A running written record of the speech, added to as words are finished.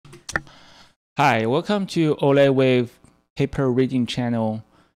Hi, welcome to OLED Wave paper reading channel.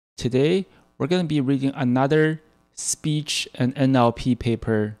 Today, we're going to be reading another speech and NLP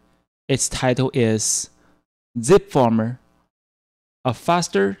paper. Its title is Zipformer, a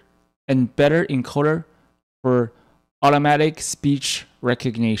faster and better encoder for automatic speech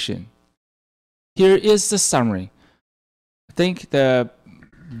recognition. Here is the summary. I think the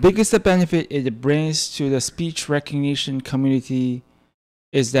biggest benefit it brings to the speech recognition community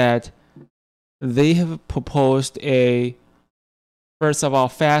is that they have proposed a, first of all,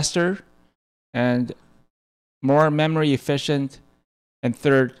 faster and more memory efficient, and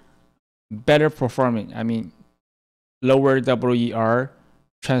third, better performing. I mean, lower WER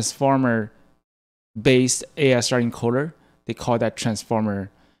transformer based ASR encoder. They call that transformer.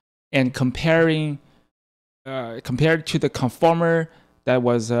 And compared to the conformer that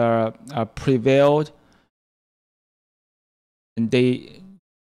was prevailed, and they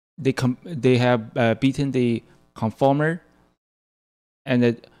have beaten the conformer,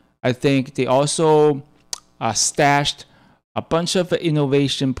 and I think they also stashed a bunch of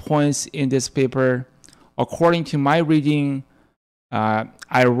innovation points in this paper. According to my reading,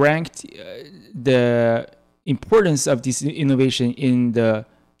 I ranked the importance of this innovation in the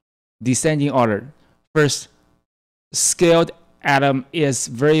descending order. First, ScaledAdam is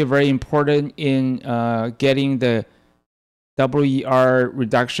very, very important in getting the WER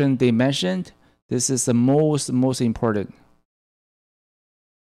reduction they mentioned. This is the most important.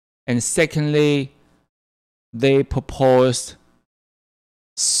 And secondly, they proposed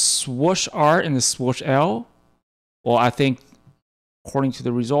SwooshR and SwooshL. Well, I think according to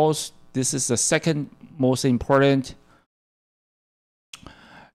the results, this is the second most important.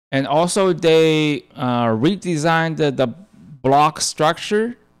 And also they redesigned the block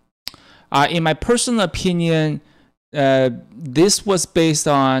structure. In my personal opinion, this was based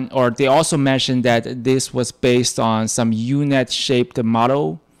on, or they also mentioned that this was based on some U-Net shaped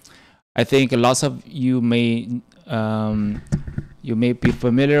model. I think lots of you may be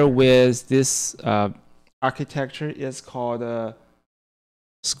familiar with this architecture. It's called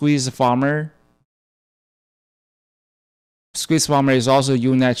Zipformer. Zipformer is also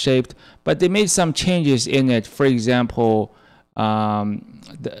U-Net shaped, but they made some changes in it. For example,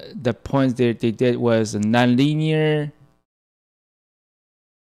 the point that they did was nonlinear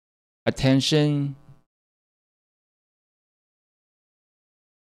attention,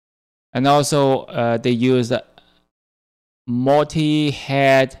 and also they used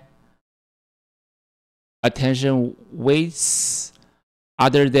multi-head attention weights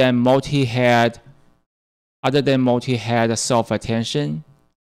other than multi-head self-attention.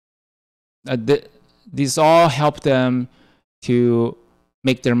 These all help them to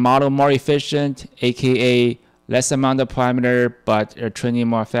make their model more efficient, aka less amount of parameter, but are training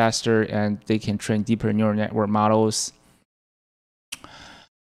more faster, and they can train deeper neural network models.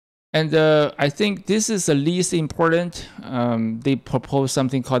 And I think this is the least important. They propose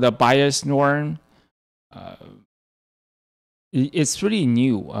something called a BiasNorm. It's really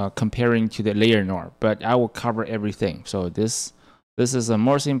new comparing to the LayerNorm, but I will cover everything. So this is the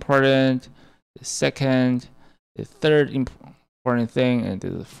most important, the second, the third important thing, and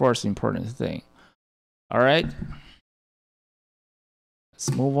the fourth important thing. All right,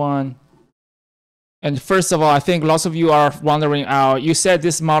 let's move on. And first of all, I think lots of you are wondering, you said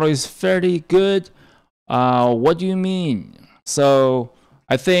this model is fairly good. What do you mean? So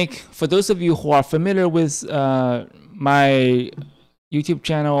I think for those of you who are familiar with my YouTube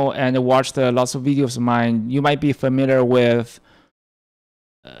channel and watched lots of videos of mine, you might be familiar with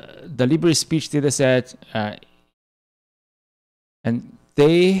the LibriSpeech dataset, and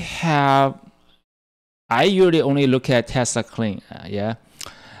they have. I usually only look at Tesla Clean,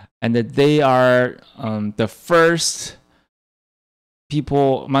 and that they are the first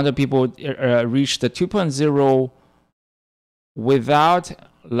amount of people reach the 2.0 without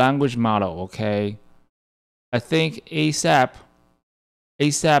language model. Okay, I think ASAP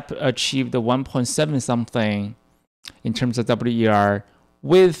achieved the 1.7 something in terms of WER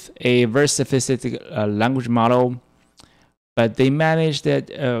with a very sophisticated language model. But they managed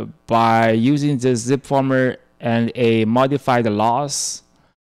it by using the Zipformer and a modified loss,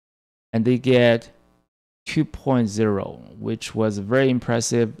 and they get 2.0, which was very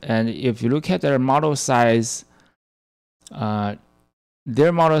impressive. And if you look at their model size,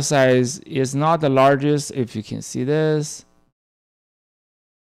 their model size is not the largest, if you can see this.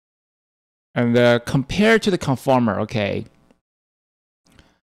 And compared to the conformer, okay,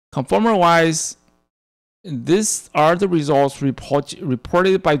 conformer wise, these are the results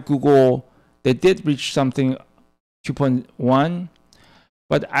reported by Google. They did reach something 2.1,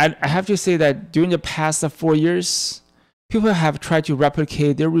 But I have to say that during the past 4 years, people have tried to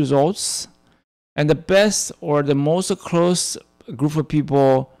replicate their results, and the best or the most close group of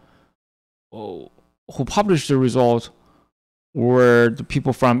people who published the result were the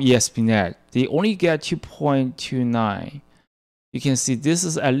people from ESP.NET. They only get 2.29. You can see this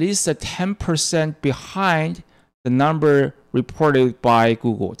is at least a 10% behind the number reported by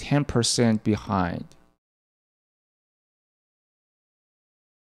Google, 10% behind.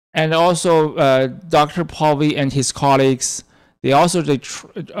 And also, Dr. Polvi and his colleagues, they also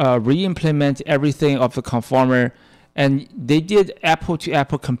re-implement everything of the Conformer, and they did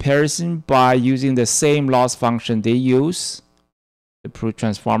apple-to-apple comparison by using the same loss function they use, the proof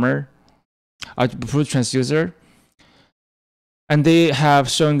transformer, proof transducer. And they have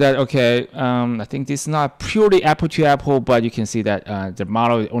shown that, okay, I think this is not purely apple-to-apple, but you can see that the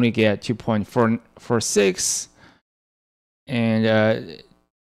model only get 2.46, and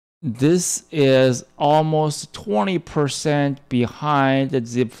this is almost 20% behind the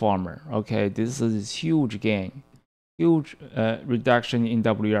Zipformer. Okay, this is a huge gain, huge reduction in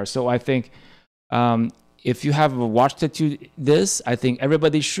WR. So I think if you have watched this, I think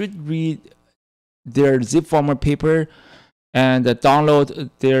everybody should read their Zipformer paper and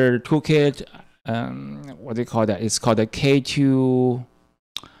download their toolkit. What do you call that? It's called the K2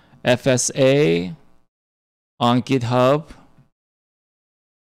 FSA on GitHub.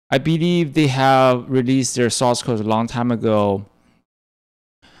 I believe they have released their source code a long time ago.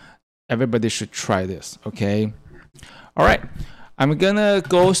 Everybody should try this, okay? All right, I'm gonna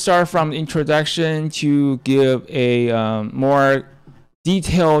start from the introduction to give a more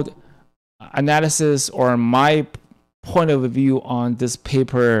detailed analysis or my point of view on this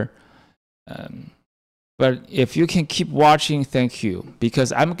paper. But if you can keep watching, thank you,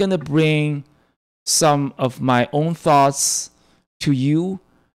 because I'm gonna bring some of my own thoughts to you.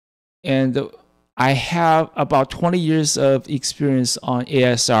 And I have about 20 years of experience on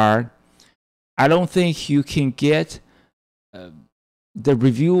ASR. I don't think you can get the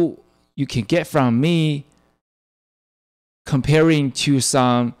review you can get from me comparing to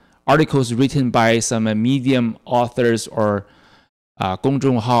some articles written by some Medium authors or 公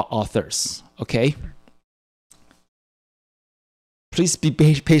众号 authors. Okay? Please be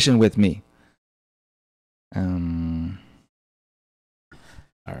patient with me.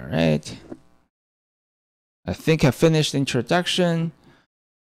 All right. I think I finished the introduction.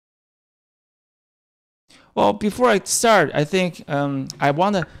 Well, before I start, I think I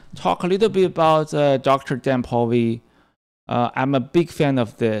want to talk a little bit about Dr. Dan Polvi. I'm a big fan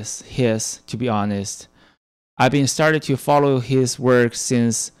of his, to be honest. I've been started to follow his work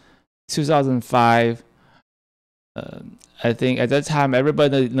since 2005. I think at that time,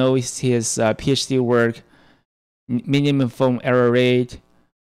 everybody knows his PhD work, minimum foam error rate,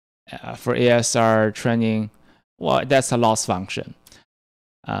 for ASR training. Well, that's a loss function.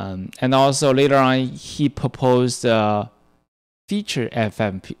 And also later on, he proposed feature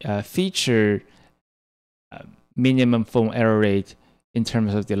FMP, feature minimum foam error rate in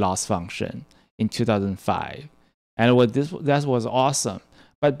terms of the loss function in 2005. And that was awesome.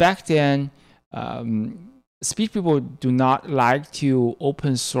 But back then, speech people do not like to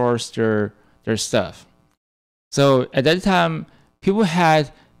open source their stuff. So at that time, people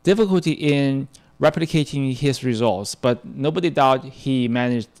had difficulty in replicating his results, but nobody doubt he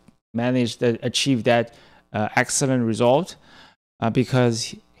managed to achieve that excellent result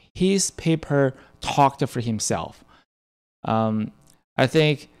because his paper talked for himself. I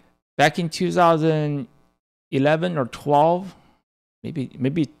think back in 2011 or 12,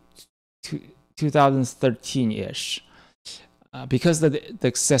 maybe 2013-ish, because the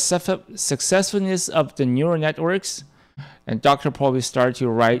successfulness of the neural networks. And Dr. Polvi started to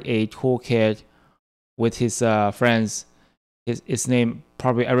write a toolkit with his friends. His name,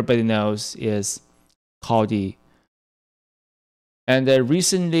 probably everybody knows, is Caldi. And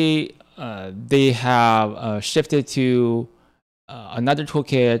recently, they have shifted to another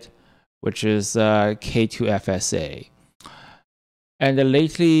toolkit, which is K2 FSA. And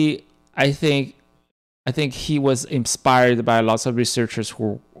lately, I think he was inspired by lots of researchers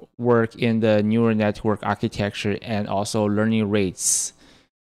who work in the neural network architecture and also learning rates.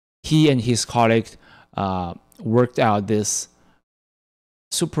 He and his colleagues worked out this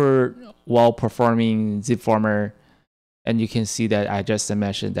super well-performing Zipformer, and you can see that I just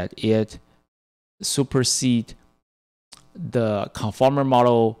mentioned that it supersedes the Conformer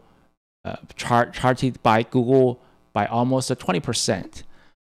model charted by Google by almost 20%.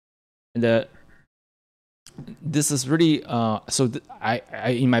 And this is really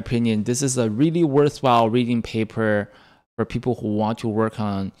in my opinion, this is a really worthwhile reading paper for people who want to work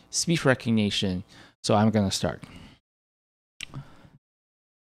on speech recognition. So I'm going to start.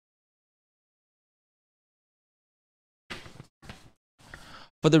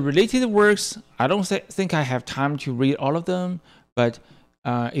 For the related works, I don't think I have time to read all of them, but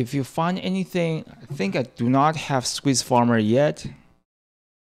if you find anything, I think I do not have Zipformer yet.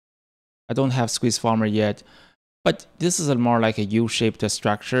 I don't have Zipformer yet, but this is more like a U-shaped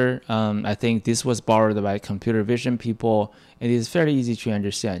structure. I think this was borrowed by computer vision people, and it's fairly easy to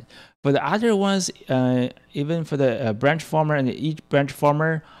understand. For the other ones, even for the branch former and each branch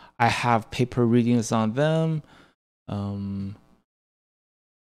former, I have paper readings on them.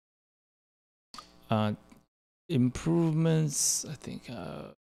 Improvements, I think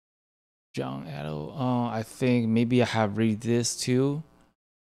John Addo, I think maybe I have read this too.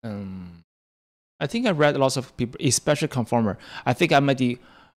 I think I read lots of people, especially Conformer. I think I'm the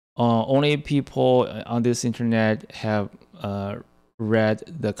only people on this internet have read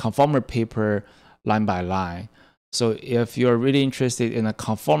the Conformer paper line by line. So if you're really interested in a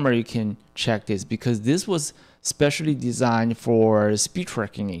Conformer, you can check this, because this was specially designed for speech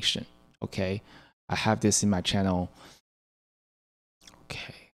recognition. Okay, I have this in my channel.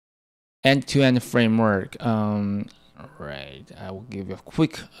 Okay, end-to-end framework. Right, I will give you a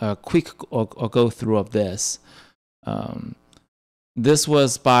quick go through of this. This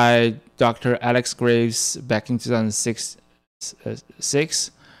was by Dr. Alex Graves back in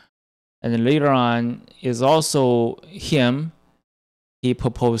 2006, and then later on is also him. He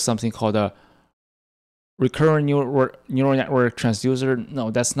proposed something called a recurrent neural network transducer. No,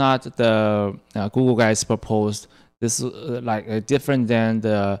 that's not the Google guys proposed. This is like different than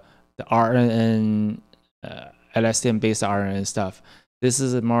the RNN. LSTM based RNN stuff. This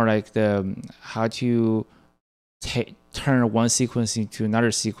is more like the how to turn one sequence into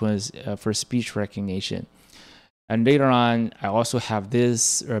another sequence for speech recognition. And later on, I also have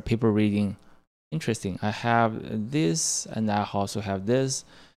this paper reading. Interesting. I have this, and I also have this.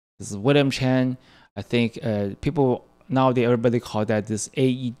 This is William Chen. I think people nowadays everybody call that this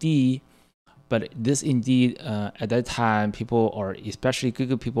AED, but this indeed at that time people, or especially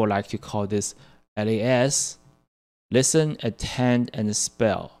Google people, like to call this LAS. Listen, attend, and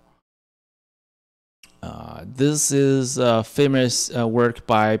spell. This is a famous work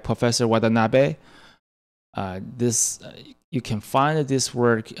by Professor Watanabe. You can find this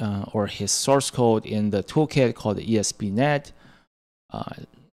work or his source code in the toolkit called ESP.NET.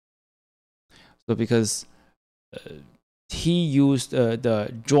 So because he used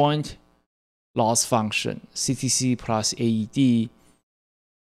the joint loss function, CTC plus AED,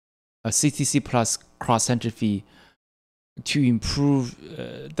 CTC plus cross entropy, to improve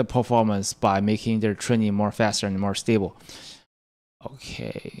the performance by making their training more faster and more stable.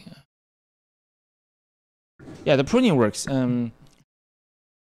 Okay. Yeah, the pruning works.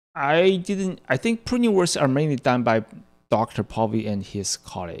 I think pruning works are mainly done by Dr. Povey and his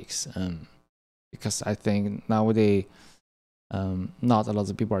colleagues. Because I think nowadays not a lot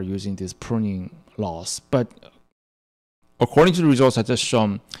of people are using this pruning loss, but according to the results I just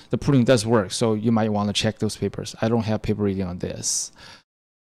shown, the pruning does work, so you might want to check those papers. I don't have paper reading on this.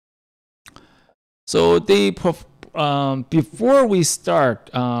 So before we start,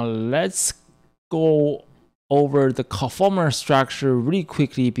 let's go over the conformer structure really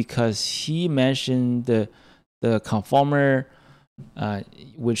quickly, because he mentioned the conformer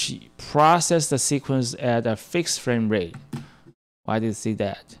which process the sequence at a fixed frame rate. Why did you say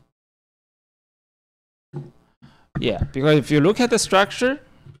that? Yeah, because if you look at the structure,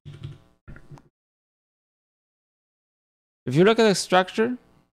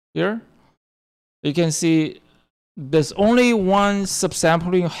 here, you can see there's only one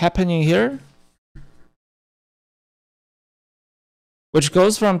subsampling happening here, which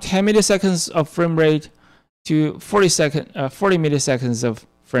goes from 10 milliseconds of frame rate to 40 milliseconds of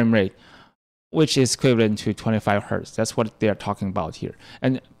frame rate, which is equivalent to 25 Hertz. That's what they are talking about here.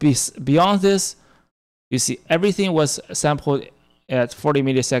 And beyond this, you see everything was sampled at 40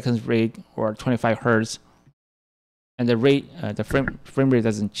 milliseconds rate or 25 Hertz, and the rate, the frame rate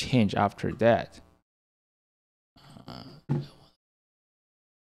doesn't change after that.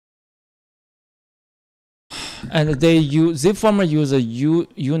 And Zipformer use a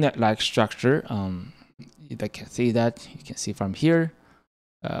unit-like structure. You can see that. You can see from here.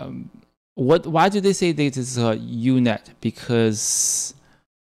 Why do they say this is a unit? Because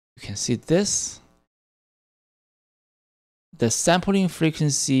you can see this. The sampling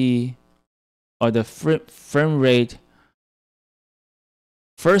frequency or the frame rate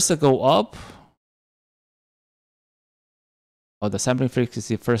first go up, or the sampling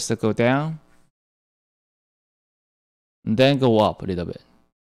frequency first go down, and then go up a little bit.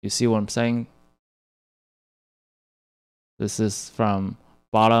 You see what I'm saying? This is from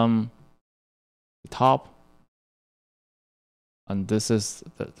bottom to top, and this is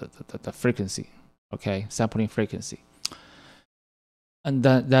the frequency, okay, sampling frequency. And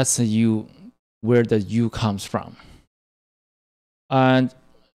that's the U, where the U comes from. And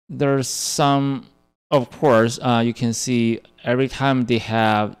there's some, of course, you can see every time they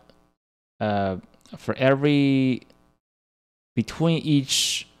have, for every, between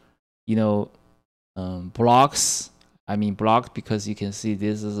each, blocks, I mean blocks, because you can see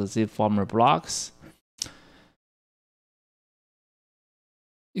this is a Zipformer blocks.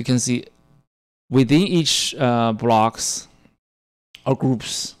 You can see within each blocks or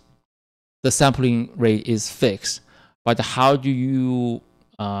groups, the sampling rate is fixed. But how do you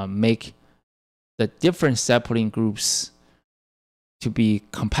make the different sampling groups to be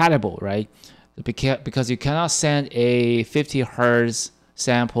compatible, right? Because you cannot send a 50 Hertz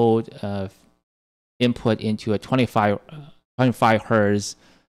sampled input into a 25 Hertz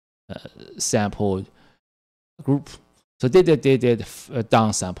sampled group. So they did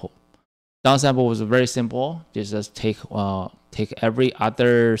downsample. Downsample was very simple. They just take every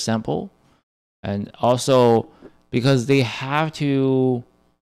other sample, and also because they have to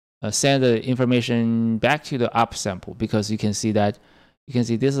send the information back to the upsample, because you can see this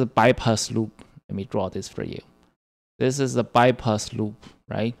is a bypass loop. Let me draw this for you. This is a bypass loop,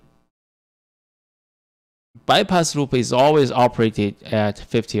 right? Bypass loop is always operated at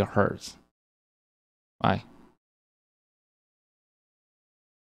 50 Hertz. Right?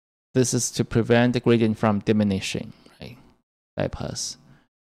 This is to prevent the gradient from diminishing, right? Bypass.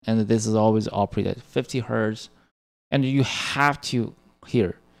 And this is always operated at 50 Hertz. And you have to,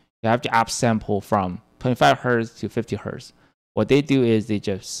 you have to upsample from 25 Hertz to 50 Hertz. What they do is they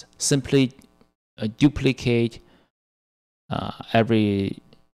just simply duplicate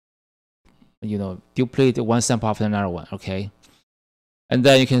duplicate one sample after another one, okay? And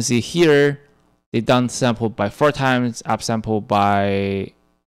then you can see here, they downsample by 4 times, upsample by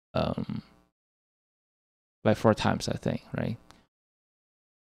 4 times, I think, right?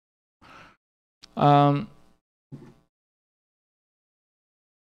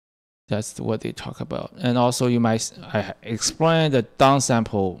 That's what they talk about. And also I explained the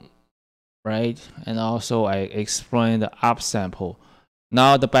downsample, right? And also I explained the upsample.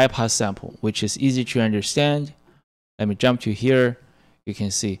 Now the bypass sample, which is easy to understand. Let me jump to here. You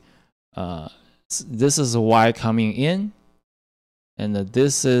can see this is the Y coming in, and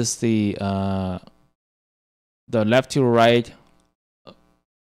this is the left to right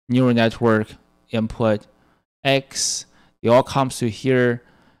neural network input X. It all comes to here,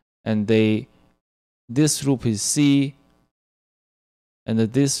 and this loop is C, and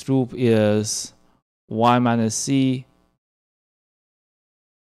this loop is Y minus C.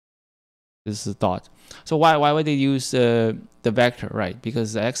 This is dot. So why would they use the vector, right?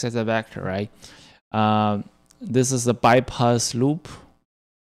 Because the X is a vector, right? This is the bypass loop.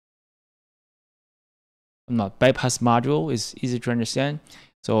 Not bypass module is easy to understand.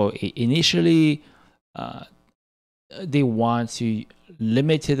 So initially, they want to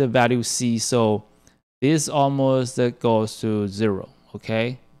limit the value C. So this almost goes to 0.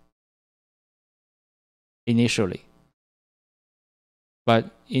 Okay. Initially.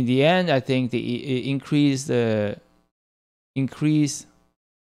 But in the end, I think they increase.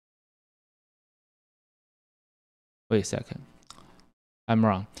 Wait a second, I'm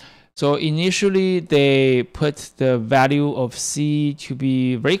wrong. So initially, they put the value of C to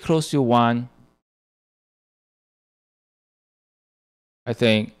be very close to 1. I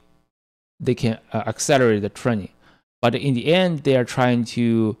think they can accelerate the training. But in the end, they are trying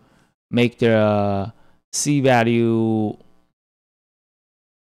to make their C value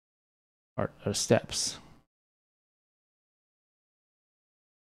or steps.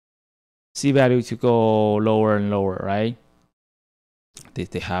 C value to go lower and lower, right?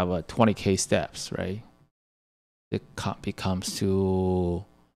 They have 20K steps, right? It becomes to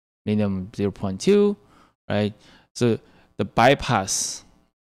minimum 0.2, right? So the bypass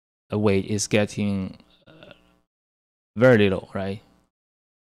weight is getting very little, right?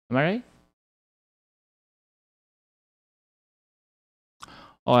 Am I right?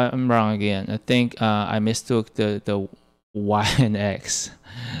 Oh, I'm wrong again. I think I mistook the Y and X.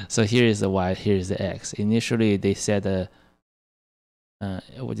 So here is the Y, here is the X. Initially, they said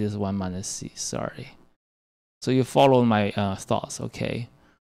what is 1 minus C? Sorry. So you follow my thoughts, okay?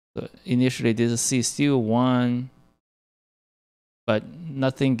 So initially, this is C still 1, but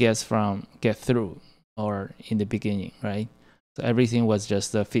nothing gets through or in the beginning, right? So everything was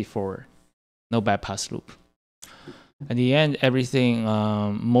just feed forward, no bypass loop. At the end, everything,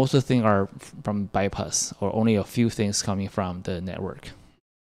 most of the things are from bypass, or only a few things coming from the network.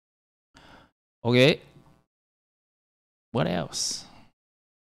 Okay. What else?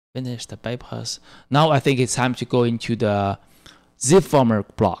 Finish the bypass. Now I think it's time to go into the Zipformer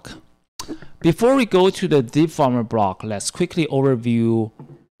block. Before we go to the Zipformer block, let's quickly overview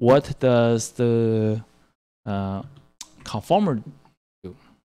what does the Conformer do.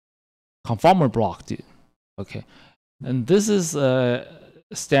 Conformer block do. Okay, and this is a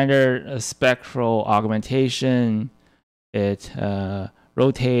standard spectral augmentation. It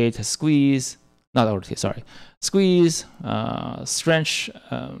rotate, squeeze, not rotate, sorry, squeeze, stretch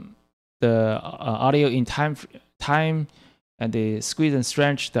the audio in time, and they squeeze and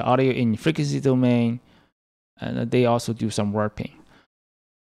stretch the audio in frequency domain, and they also do some warping.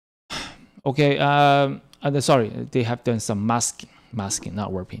 Okay, sorry, they have done some masking,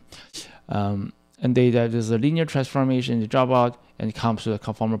 not warping. And there's a linear transformation, they drop out, and it comes to the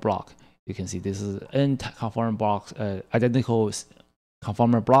conformer block. You can see this is n conformer blocks, identical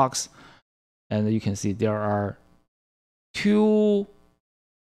conformer blocks, and you can see there are two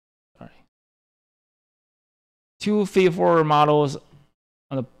feed-forward models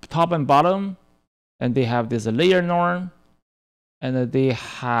on the top and bottom, and they have this LayerNorm, and they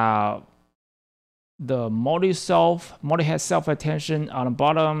have the multi-head self-attention on the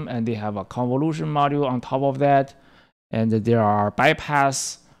bottom, and they have a convolution module on top of that, and there are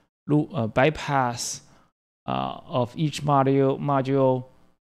bypass of each module,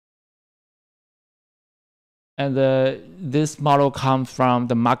 and this model comes from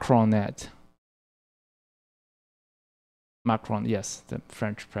the MacronNet. Macron, yes, the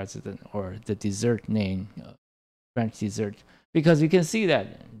French president, or the dessert name, French dessert, because you can see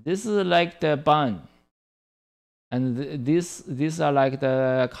that this is like the bun, and these are like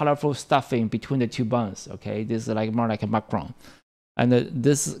the colorful stuffing between the two buns. Okay, this is like more like a Macron, and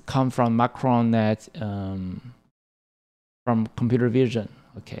this comes from MacronNet, from computer vision.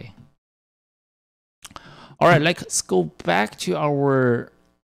 Okay. All right, let's go back to our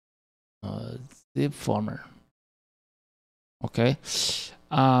Zipformer. Okay,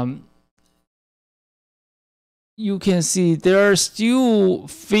 you can see there are still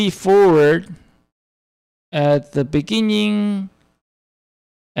feed forward at the beginning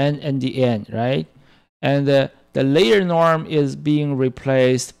and the end, right? And the LayerNorm is being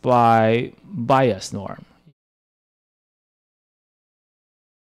replaced by BiasNorm.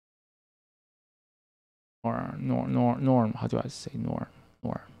 Or norm, how do I say norm?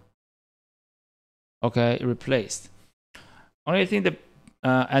 Okay, replaced. Only thing that,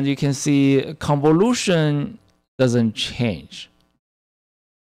 and you can see convolution doesn't change.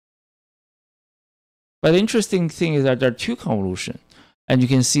 But the interesting thing is that there are two convolution, and you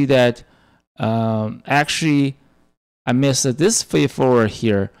can see that actually I missed this feed forward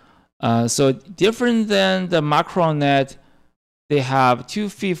here. So different than the MacronNet, they have two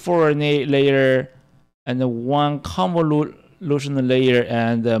feed forward layer and one convolution layer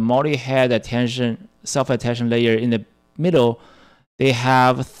and the multi-head self-attention layer in the middle. They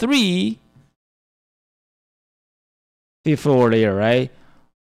have three feed forward layer, right?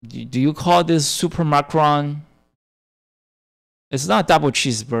 Do you call this super Macron? It's not double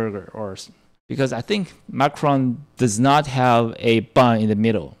cheeseburger, or because I think Macron does not have a bun in the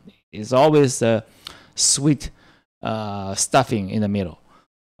middle. It's always a sweet stuffing in the middle.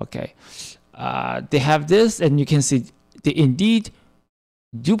 Okay, they have this, and you can see they indeed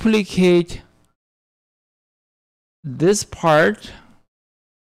duplicate this part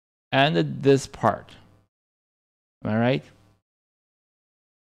and this part. Am I right?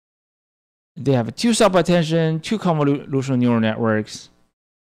 They have two self-attention, two convolutional neural networks.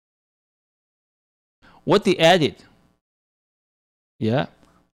 What they added? Yeah,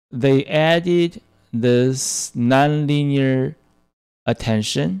 they added this nonlinear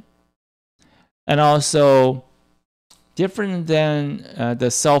attention, and also different than the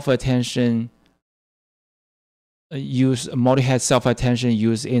self-attention multi-head self-attention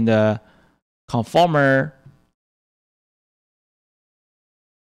used in the Conformer.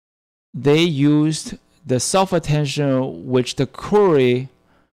 They used the self-attention which the query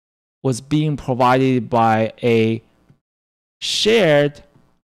was being provided by a shared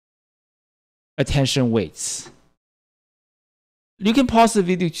attention weights. You can pause the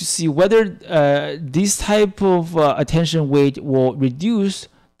video to see whether this type of attention weight will reduce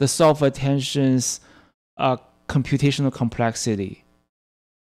the self-attention's computational complexity.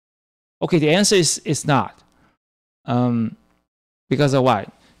 Okay, the answer is not. Because of why?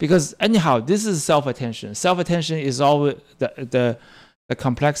 Because anyhow, this is self-attention. Self-attention is always the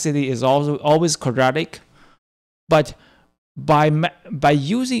complexity is always quadratic. But by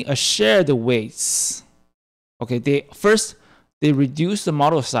using a shared weights, okay, they reduce the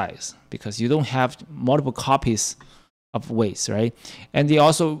model size because you don't have multiple copies of weights, right? And they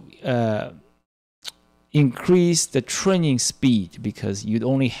also increase the training speed because you'd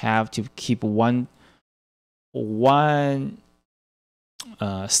only have to keep one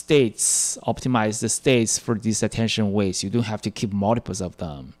states, optimize the states for these attention weights. You don't have to keep multiples of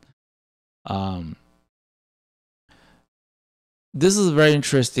them. This is very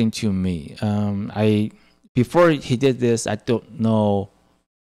interesting to me. Before he did this, I don't know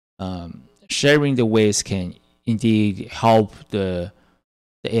sharing the weights can indeed help the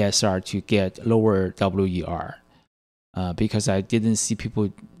ASR to get lower WER because I didn't see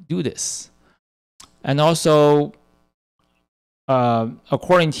people do this. And also,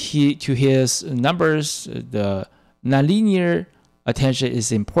 according to his numbers, the nonlinear attention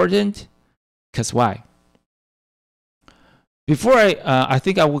is important. Because why? Before I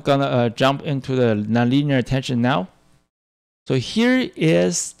think I was gonna jump into the nonlinear attention now. So here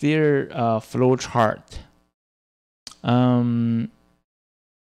is their flow chart.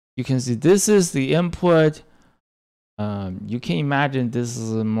 You can see this is the input. You can imagine this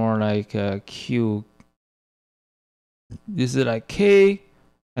is more like a Q. This is like K,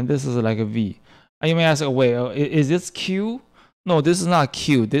 and this is like a V. And you may ask, oh, wait, is this Q? No, this is not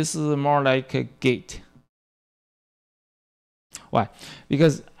Q. This is more like a gate. Why?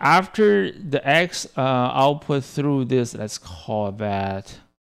 Because after the X output through this, let's call that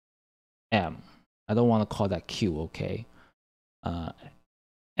M. I don't want to call that Q, okay?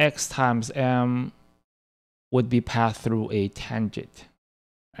 X times M would be passed through a tangent,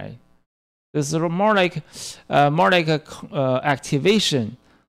 right? This is more like a activation.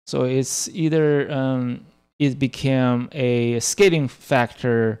 So it's either it became a scaling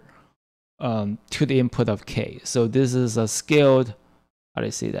factor to the input of K. So this is a scaled. How do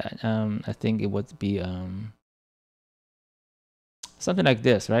I say that? I think it would be something like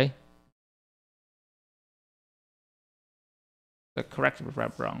this, right? Correct me if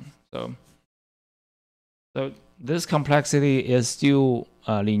I'm wrong. So this complexity is still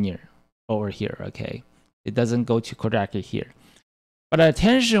linear over here. Okay, it doesn't go to quadratic here. But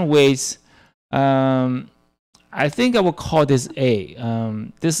attention weights, I think I will call this A.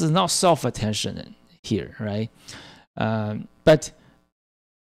 This is not self-attention here, right? But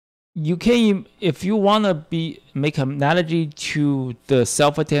you can, if you want to make an analogy to the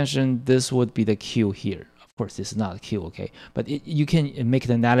self-attention, this would be the Q here. Of course, this is not a Q, okay? But you can make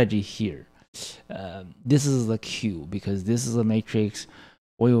an analogy here. This is the Q because this is a matrix.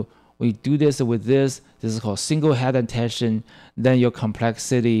 We do this with this. This is called single head attention. Then your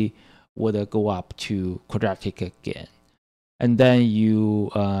complexity would go up to quadratic again, and then you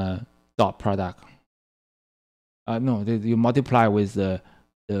dot product. No, you multiply with the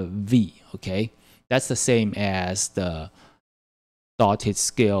V. Okay, that's the same as the dotted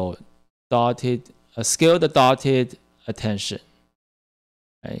scale, dotted attention,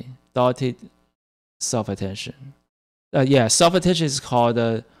 right? Dotted self-attention. Yeah, self-attention is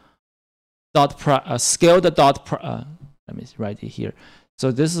called scaled dot. Let me write it here.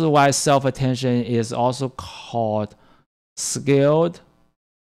 So this is why self-attention is also called scaled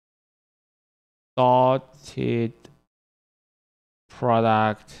dotted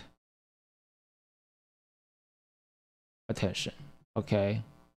product attention. Okay.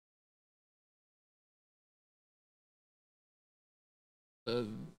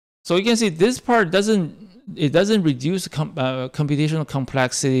 So you can see this part doesn't reduce computational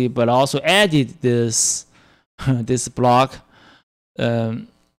complexity, but also added this this block.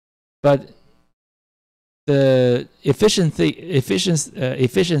 But the efficient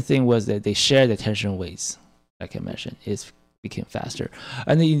thing was that they shared attention weights. Like I mentioned, it became faster.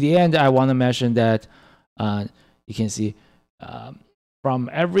 And in the end, I want to mention that you can see from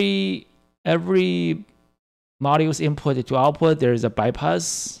every module's input to output, there is a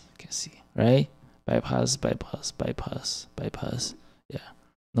bypass. You can see, right? Bypass. Yeah,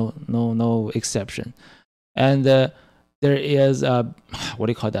 no exception. And there is what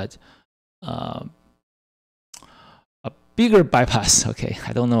do you call that? A bigger bypass. Okay,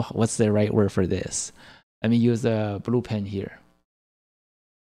 I don't know what's the right word for this. Let me use the blue pen here.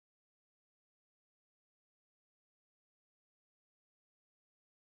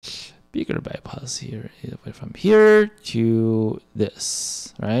 Bigger bypass here, from here to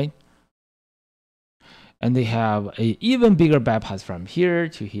this, right? And they have an even bigger bypass from here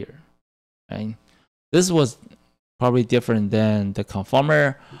to here, right? This was probably different than the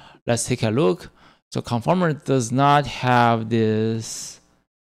conformer. Let's take a look. So conformer does not have this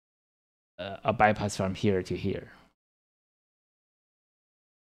a bypass from here to here.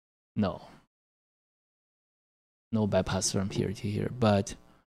 no bypass from here to here, but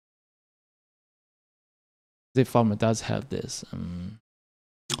Zipformer does have this.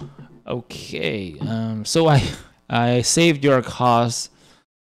 Okay, so I saved your cost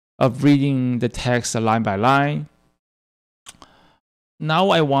of reading the text line by line. Now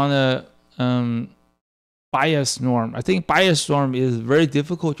I want to BiasNorm. I think BiasNorm is very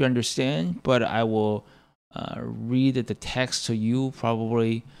difficult to understand, but I will read the text to you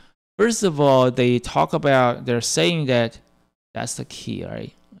probably. First of all, they're saying that that's the key,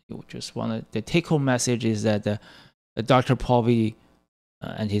 right? You just want the take-home message is that Dr. Povey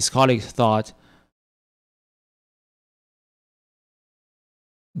and his colleagues thought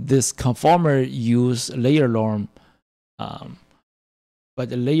this conformer used LayerNorm, but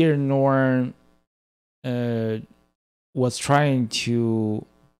the LayerNorm was trying to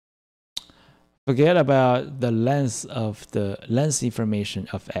forget about the length information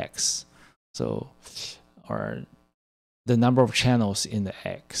of X, so or the number of channels in the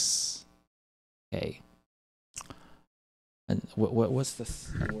X. Okay, and what's the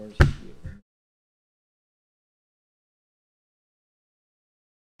word here?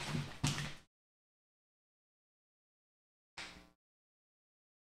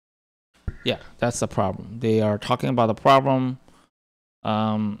 Yeah, that's the problem. They are talking about the problem.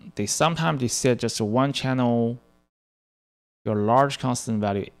 They sometimes said just one channel, your large constant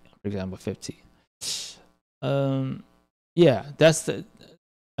value, for example, 50. Yeah, that's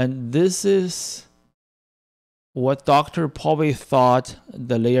and this is what Dr. Povey thought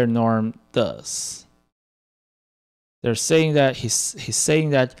the LayerNorm does. They're saying that he's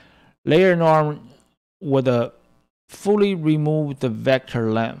saying that LayerNorm would fully remove the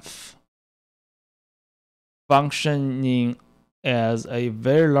vector length, functioning as a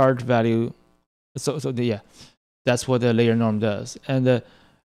very large value. Yeah, that's what the LayerNorm does. And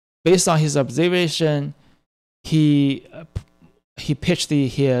based on his observation, he pitched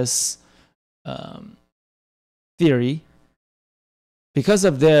his theory. Because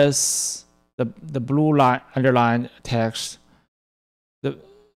of this, the blue line underlined text, the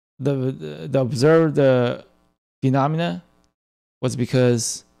observed phenomena was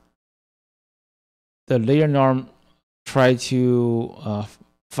because the LayerNorm tried to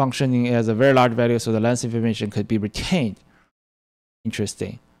functioning as a very large value, so the length information could be retained.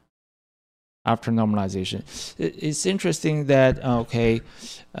 Interesting. After normalization, it's interesting that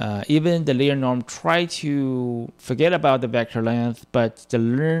even the LayerNorm tried to forget about the vector length, but the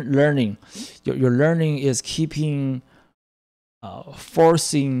learning, your learning is keeping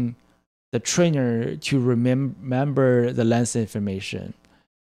forcing the trainer to remember the length information.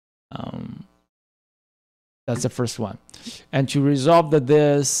 That's the first one. And to resolve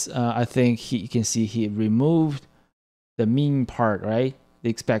this, I think you can see he removed the mean part, right? The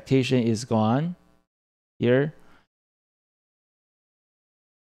expectation is gone here.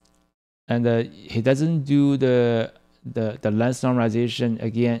 And he doesn't do the length normalization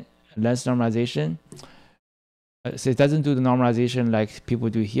again. Length normalization. So it doesn't do the normalization like people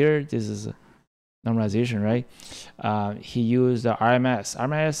do here. This is normalization, right? He used the RMS.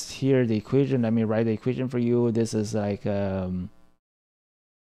 RMS here, the equation. Let me write the equation for you. This is like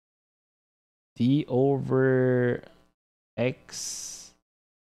d over x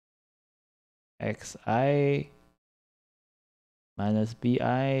xi minus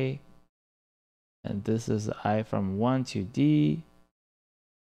bi, and this is I from 1 to d,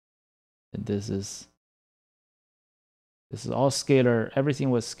 and this is all scalar.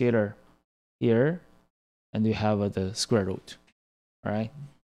 Everything was scalar here, and you have the square root, right?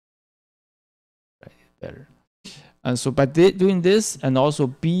 Better. And so by doing this, and also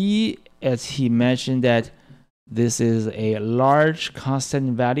b, as he mentioned that this is a large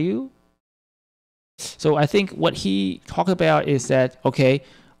constant value. So I think what he talked about is that, okay,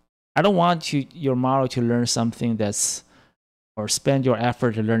 I don't want your model to learn something that's, or spend your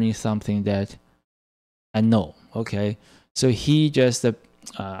effort learning something that I know, okay? So he just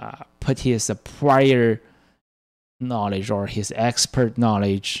put his prior knowledge or his expert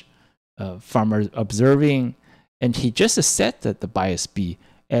knowledge from observing, and he just set the bias B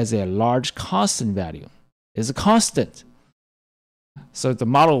as a large constant value. It's a constant. So the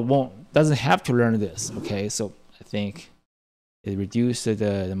model doesn't have to learn this, okay? So I think it reduced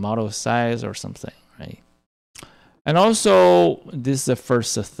the model size or something, right? And also, this is the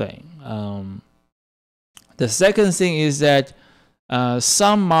first thing. The second thing is that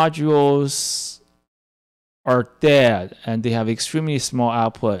some modules are dead and they have extremely small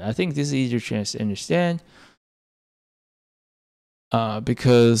output. I think this is easier to understand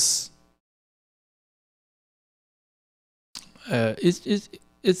because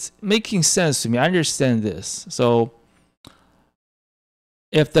it's making sense to me. I understand this. So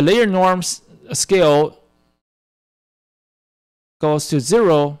if the layer norm's scale goes to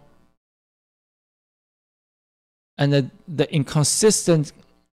 0, and the inconsistent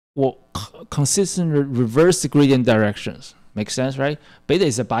will consistently reverse the gradient directions. Makes sense, right? Beta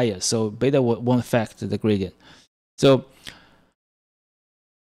is a bias, so beta won't affect the gradient. So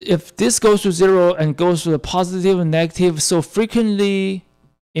if this goes to 0 and goes to the positive and negative so frequently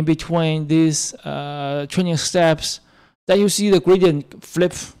in between these training steps, then you see the gradient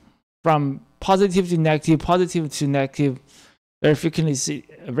flip from positive to negative very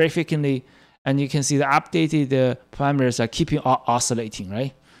frequently, and you can see the updated parameters are keeping oscillating,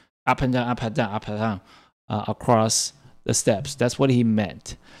 right? Up and down, up and down, up and down across the steps. That's what he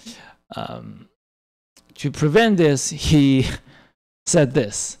meant. To prevent this, he said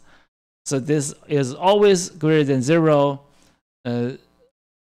this. So this is always greater than 0.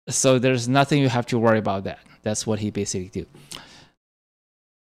 So there's nothing you have to worry about that. That's what he basically did.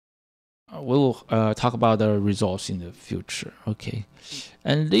 We'll talk about the results in the future. Okay.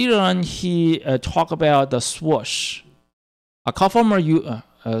 And later on, he talked about the swoosh. A conformer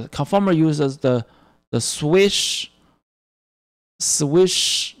uses the swish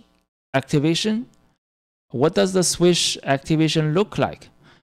activation. What does the swish activation look like?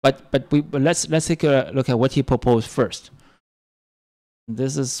 But let's take a look at what he proposed first.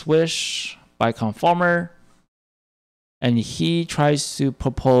 This is Swish by Conformer, and he tries to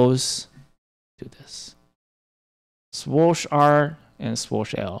propose to this SwooshR and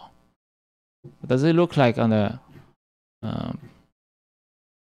SwooshL. What does it look like on the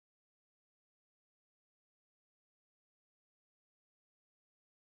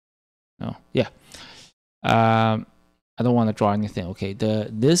I don't want to draw anything. Okay,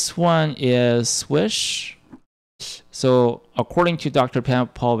 this one is Swish. So according to Dr.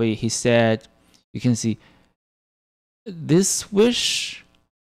 Paulvey, he said, you can see this Swish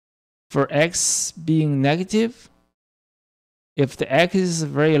for x being negative, if the x is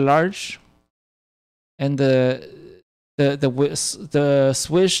very large, and the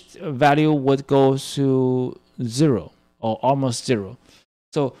Swish value would go to 0 or almost 0.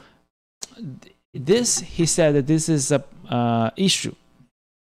 So this, he said that this is a issue.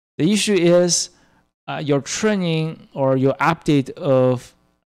 The issue is your training or your update of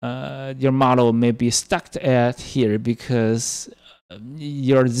your model may be stuck at here because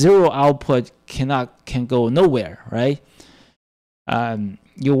your 0 output can go nowhere, right?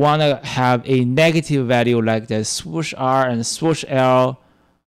 You want to have a negative value like the SwooshR and SwooshL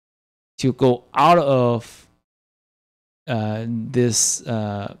to go out of this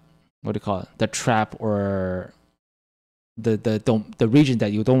what do you call it? The trap or the region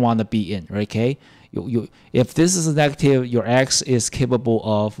that you don't want to be in, right? Okay. If this is negative, your x is capable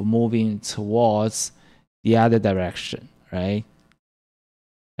of moving towards the other direction, right?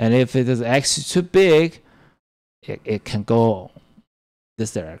 And if it is x is too big, it can go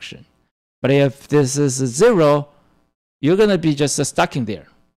this direction. But if this is 0, you're gonna be just stuck in there.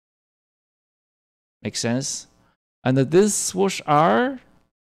 Make sense? And this SwooshR,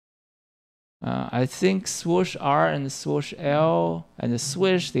 I think SwooshR and SwooshL and the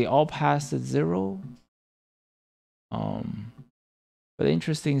Swish, they all pass at 0. But the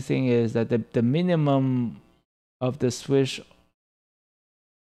interesting thing is that the minimum of the Swish,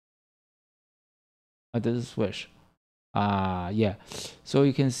 this is Swish. Yeah. So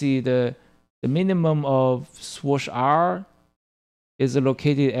you can see the minimum of SwooshR is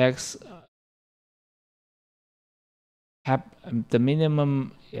located x. The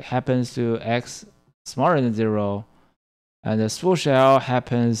minimum happens to x smaller than 0, and the SwooshL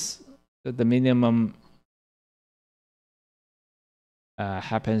happens, the minimum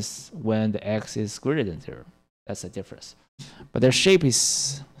happens when the x is greater than 0. That's the difference. But their shape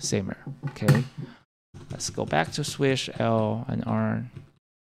is samer. Okay. Let's go back to Swish, L, and R.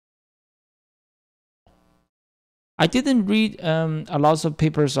 I didn't read a lot of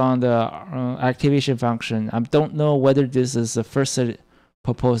papers on the activation function. I don't know whether this is the first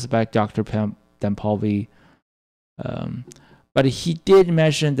proposed by Dr. Paulvey. But he did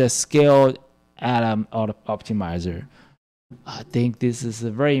mention the ScaledAdam optimizer. I think this is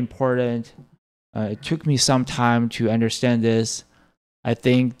very important. It took me some time to understand this. I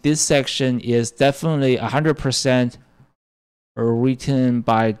think this section is definitely 100% written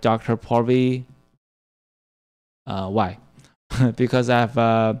by Dr. Paulvey. Why? Because I've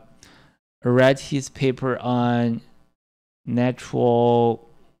read his paper on natural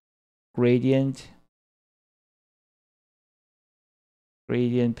gradient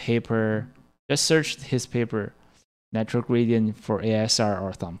paper. Just searched his paper. natural gradient for ASR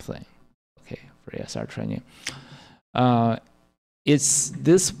or something. Okay, for ASR training.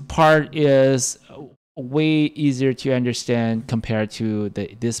 This part is way easier to understand compared to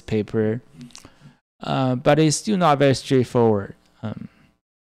this paper, but it's still not very straightforward.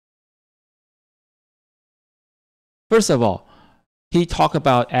 First of all, he talked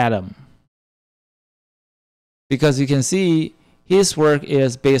about Adam, because you can see his work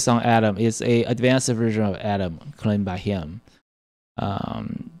is based on Adam. It's a advanced version of Adam claimed by him.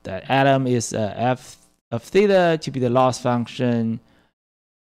 That Adam is f of theta to be the loss function,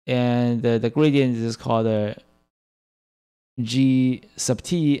 and the gradient is called g sub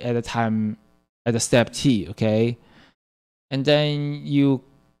t at the step t. Okay, and then you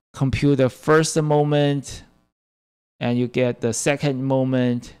compute the first moment, and you get the second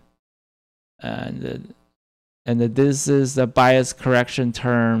moment, and this is the bias correction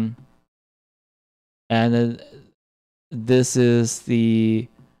term, and this is the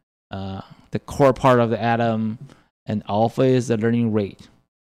core part of the Adam, and alpha is the learning rate.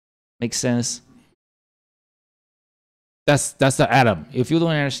 Makes sense? That's the Adam. If you don't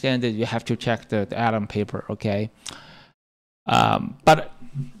understand it, you have to check the Adam paper, okay? But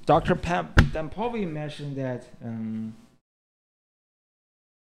Dr. Dampovi mentioned that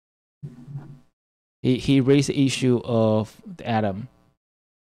he raised the issue of the Adam.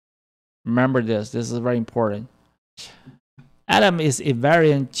 Remember this is very important. Adam is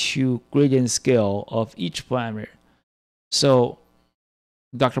invariant to gradient scale of each parameter. So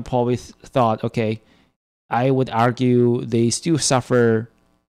Dr. Pauli thought, okay, I would argue they still suffers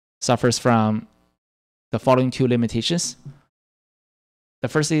from the following two limitations. The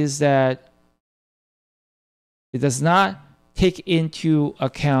first is that it does not take into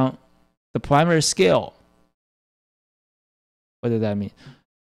account the primary scale. What does that mean?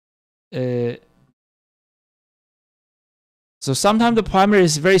 So sometimes the primary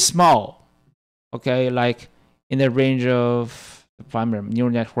is very small, okay, like in the range of the primary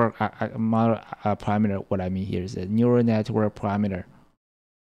neural network parameter. What I mean here is a neural network parameter.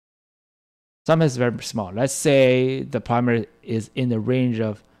 Sometimes it's very small. Let's say the primary is in the range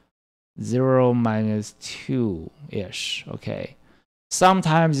of 0 - 2-ish, okay.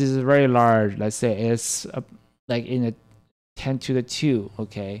 Sometimes it's very large. Let's say it's like in a 10 to the 2,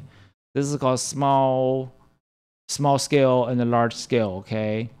 okay. This is called small scale and a large scale,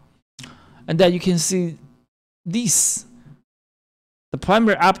 okay. And then you can see these. The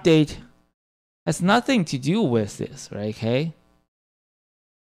primary update has nothing to do with this, right? Okay.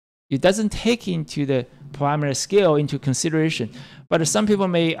 It doesn't take into the primary scale into consideration. But some people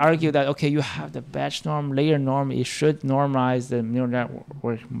may argue that, okay, you have the batch norm, layer norm, it should normalize the neural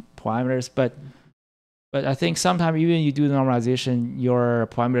network parameters, but I think sometimes even you do normalization, your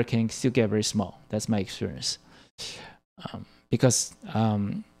parameter can still get very small. That's my experience. Because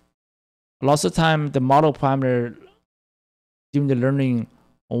lots of time the model parameter during the learning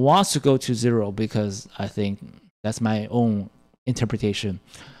wants to go to 0, because I think that's my own interpretation.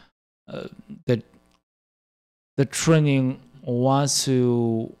 The training wants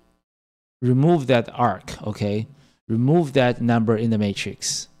to remove that arc, okay? Remove that number in the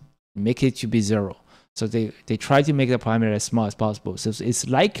matrix, make it to be 0. So they try to make the parameter as small as possible. So it's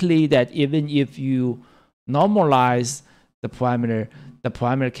likely that even if you normalize the parameter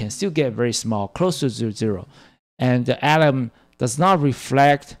can still get very small, close to 0. And the Adam does not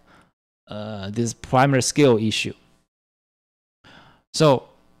reflect this primary scale issue. So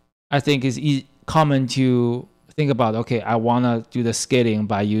I think it's common to think about, okay, I want to do the scaling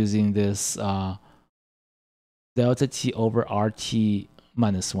by using this delta t over RT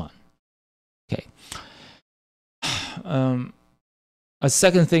minus 1. Okay. A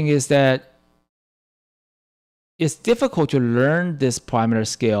second thing is that it's difficult to learn this parameter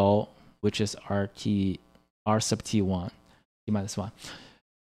scale, which is R sub t1, t minus 1.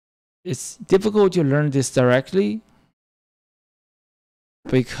 It's difficult to learn this directly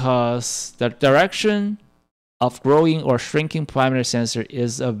because the direction of growing or shrinking parameter sensor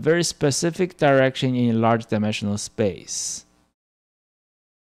is a very specific direction in a large dimensional space.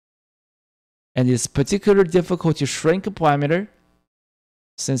 And it's particularly difficult to shrink a parameter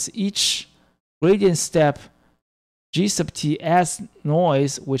since each gradient step G sub t adds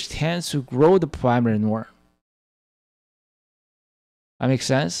noise which tends to grow the parameter norm. That makes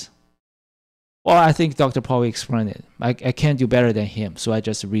sense? Well, I think Dr. Paul explained it. I can't do better than him, so I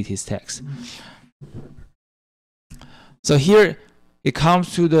just read his text. So here it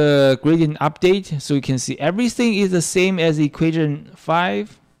comes to the gradient update. So you can see everything is the same as equation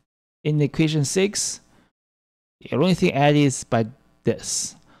 5 in equation 6. The only thing added is by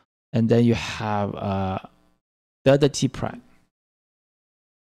this. And then you have delta t prime.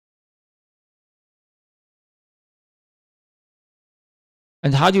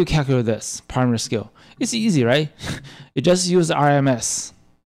 And how do you calculate this primary scale? It's easy, right? You just use RMS.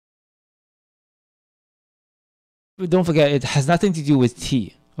 But don't forget, it has nothing to do with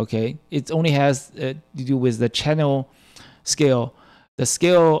t. Okay, it only has to do with the channel scale, the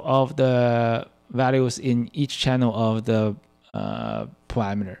scale of the values in each channel of the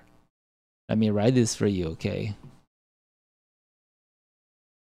parameter. Let me write this for you, okay?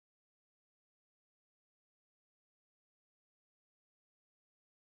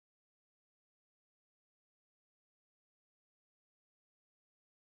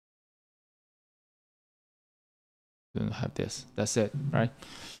 Don't have this. That's it, right?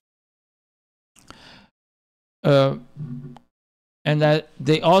 And that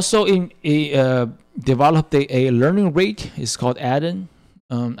they also developed a learning rate. It's called Adam.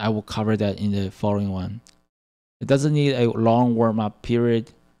 I will cover that in the following one. It doesn't need a long warm-up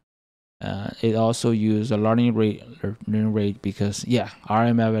period. It also uses a learning rate because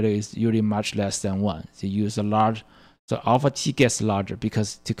RMS value is usually much less than 1. So you use a large, so alpha t gets larger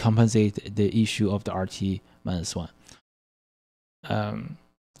because to compensate the issue of the RT minus 1. And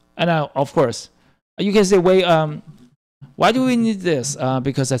now, of course, you can say, wait, why do we need this?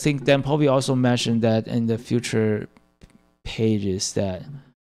 Because I think Dan probably also mentioned that in the future pages that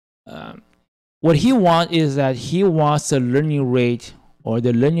what he wants is that he wants the learning rate or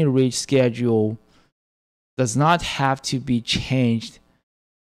the learning rate schedule does not have to be changed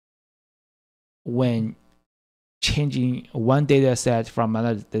when changing one data set from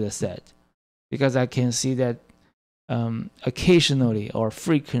another data set. Because I can see that occasionally or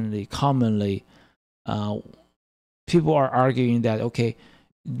frequently, commonly, people are arguing that, okay,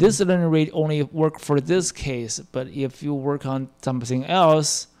 this learning rate only works for this case, but if you work on something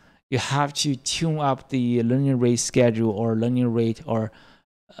else, you have to tune up the learning rate schedule or learning rate or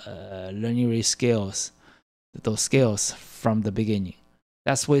learning rate scales, those scales from the beginning.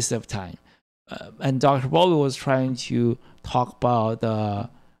 That's waste of time. And Dr. Bobby was trying to talk about the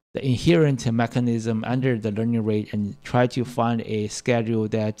inherent mechanism under the learning rate and try to find a schedule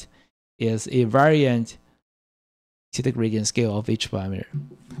that is a variant to the gradient scale of each parameter.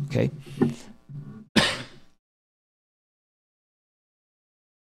 Okay.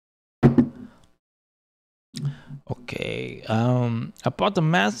 Okay. About the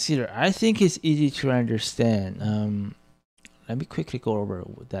math here, I think it's easy to understand. Let me quickly go over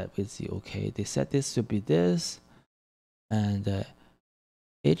that with you. Okay, they said this to be this, and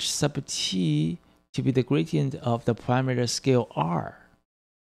h sub t to be the gradient of the parameter scale r.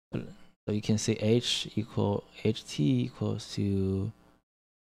 So you can say ht equals to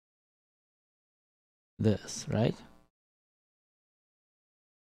this, right?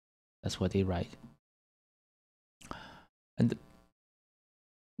 That's what they write. And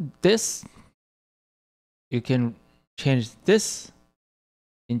this, you can change this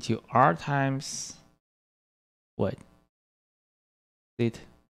into r times what? Split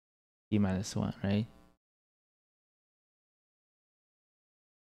t minus 1, right?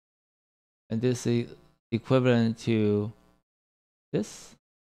 And this is equivalent to this.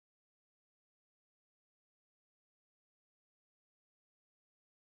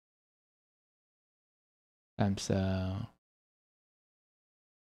 Times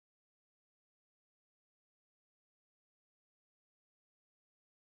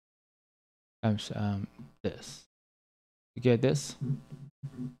this. You get this?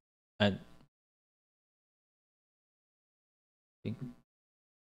 And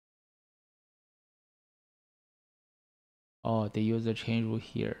oh, they use the change rule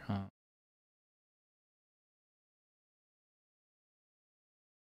here.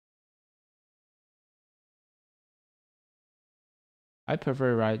 I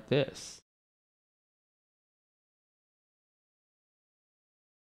prefer write this.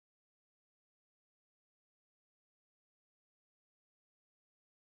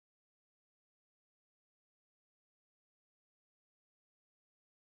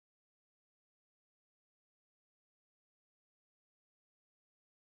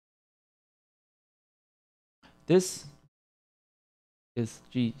 This is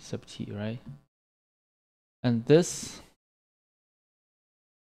g sub t, right? And this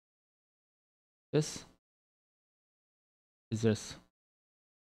is this.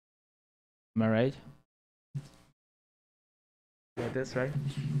 Am I right? Like this, right?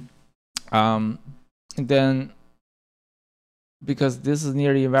 And then because this is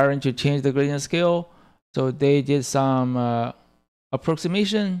nearly invariant to change the gradient scale, so they did some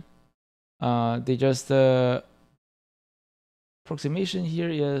approximation. They just approximation here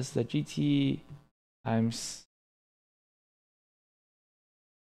is the gt times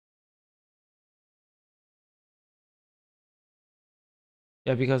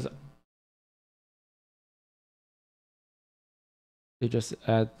Yeah, because you just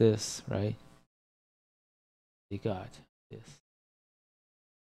add this, right? You got this.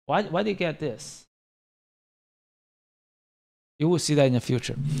 Why do you get this? You will see that in the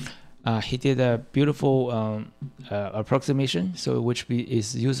future. He did a beautiful approximation, so which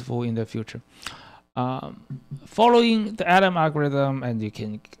is useful in the future. Following the Adam algorithm, and you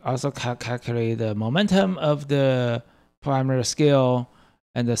can also calculate the momentum of the primary scale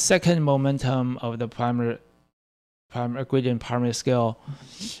and the second momentum of the primary gradient primary scale,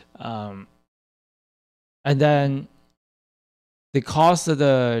 and then the cost of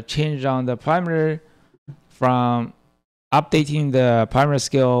the change on the primary from updating the primary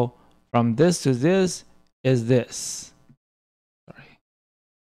scale from this to this is this. Sorry.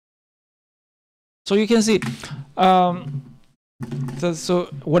 So you can see, so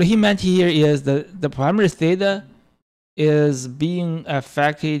what he meant here is that the primary theta is being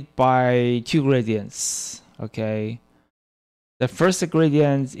affected by two gradients. Okay, the first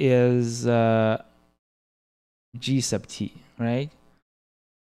gradient is G sub t, right?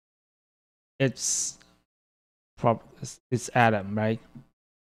 It's Adam, right?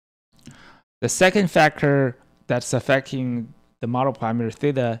 The second factor that's affecting the model parameter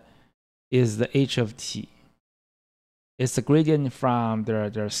theta is the h of t. It's the gradient from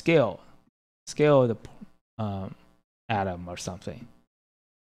their scale of the atom or something.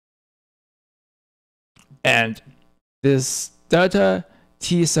 And this delta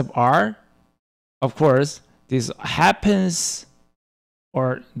t sub r, of course, this happens,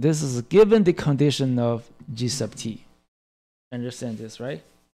 or this is given the condition of G sub t. Understand this, right?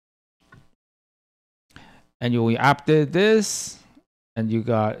 And you update this, and you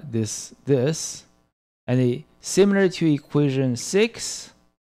got this, and similar to equation 6,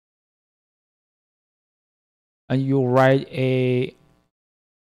 and you write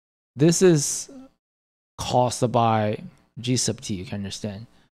this is caused by G sub t, you can understand.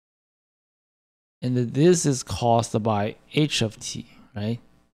 And this is caused by h of t, right?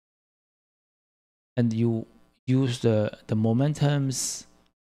 And you use the momentums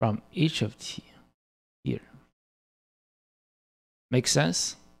from h of t here. Make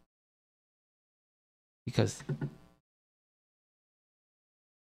sense? Because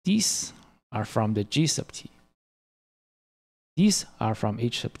these are from the G sub t. These are from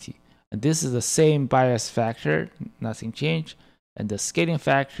h sub t. And this is the same bias factor, nothing changed. And the scaling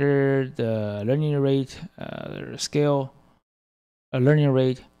factor, the learning rate, scale, learning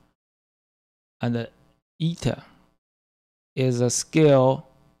rate, and the eta is a scale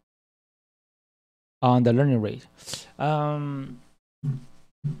on the learning rate. I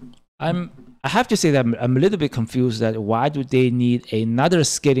have to say that I'm a little bit confused that why do they need another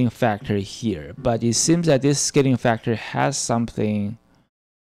scaling factor here? But it seems that this scaling factor has something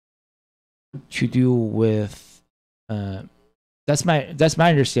to do with that's my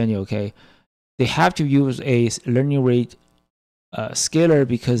understanding. Okay, they have to use a learning rate scalar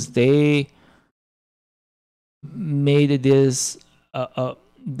because they made this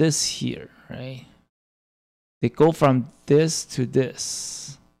this here, right? They go from this to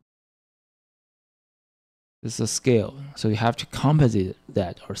this. This is a scale, so you have to compensate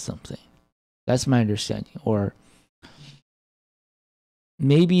that or something. That's my understanding. Or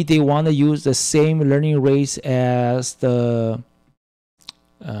maybe they want to use the same learning rates as the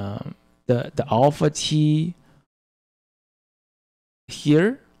alpha t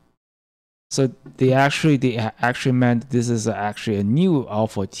here. So they actually meant this is actually a new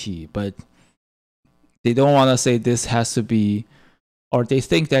alpha t, but they don't want to say this has to be, or they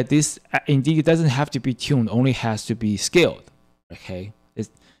think that this indeed doesn't have to be tuned, only has to be scaled. Okay,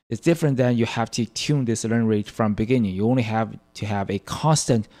 it's different than you have to tune this learning rate from beginning. You only have to have a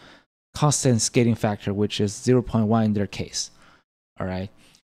constant scaling factor, which is 0.1 in their case. All right,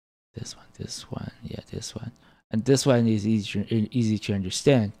 this one, yeah, this one, and this one is easy to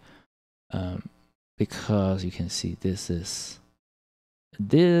understand because you can see this is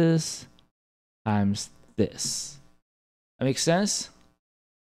this times this. That makes sense?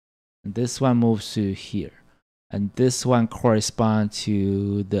 And this one moves to here. And this one corresponds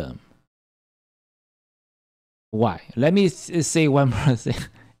to them. Why? Let me say one more thing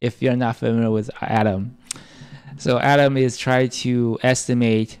if you're not familiar with Adam. So Adam is trying to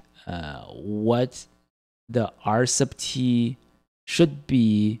estimate what the R sub t should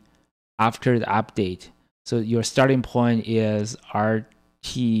be after the update. So your starting point is RT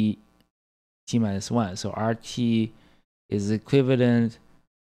t minus 1. So RT is equivalent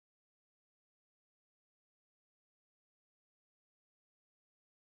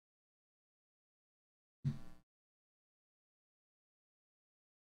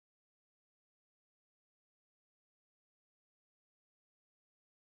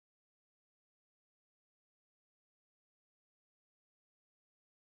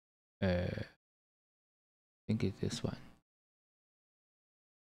I think it's this one.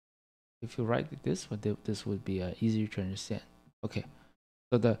 If you write this one, this would be easier to understand. Okay,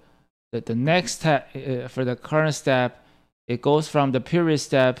 so the next step for the current step, it goes from the previous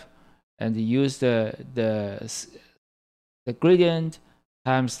step and use the gradient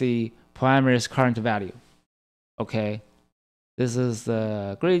times the parameter's current value. Okay, this is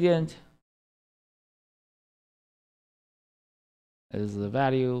the gradient. This is the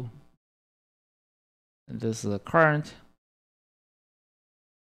value. And this is the current.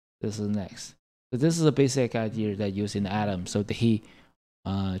 This is next. So this is a basic idea that used in Adam. So he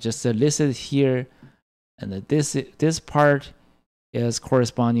just listed here, and this part is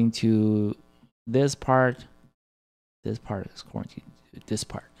corresponding to this part. This part is corresponding to this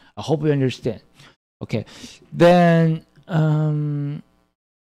part. I hope you understand. Okay, then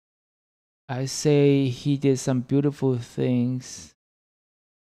I say he did some beautiful things.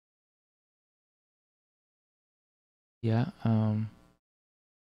 Yeah.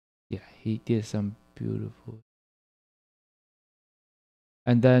 Yeah, he did some beautiful.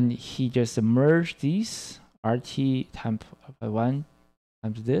 And then he just merged these RT times 1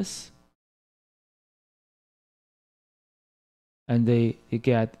 times this. And they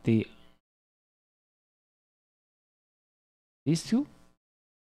get these two.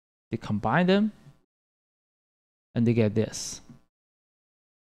 They combine them. And they get this.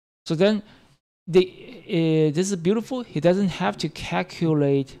 So then this is beautiful. He doesn't have to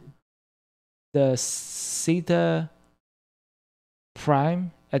calculate the theta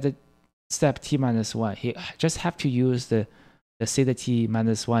prime at the step t minus 1. He just have to use the theta t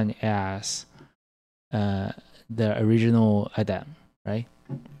minus 1 as the original Adam, right?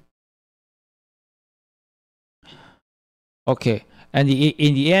 Okay, and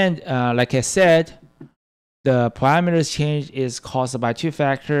in the end, like I said, the parameters change is caused by two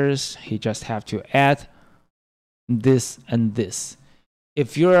factors. He just have to add this and this.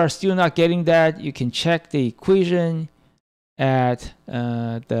 If you are still not getting that, you can check the equation at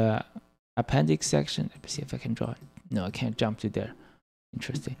the appendix section. Let me see if I can draw it. No, I can't jump to there.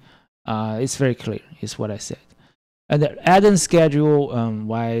 Interesting. It's very clear. It's what I said. And the Adam schedule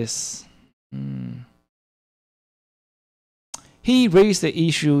wise, he raised the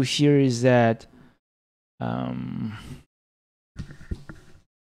issue here is that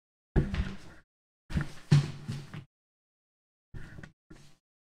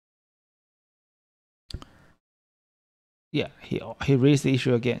yeah, he raised the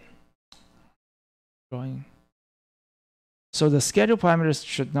issue again. Drawing. So the schedule parameters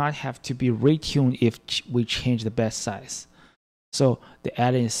should not have to be retuned if we change the best size. So the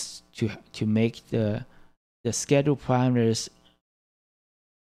add-in is to make the schedule parameters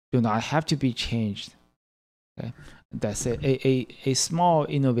do not have to be changed. Okay, that's a small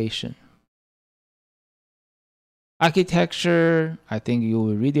innovation. Architecture, I think you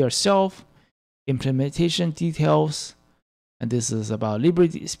will read yourself. Implementation details, and this is about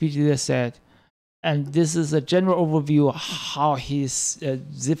LibriSpeech dataset. And this is a general overview of how his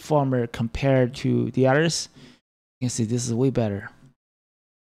Zipformer compared to the others. You can see this is way better.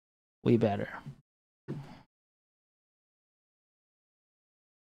 Way better.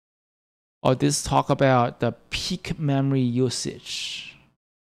 Oh, this talk about the peak memory usage.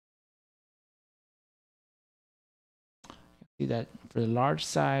 See that for the large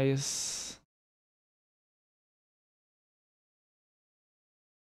size.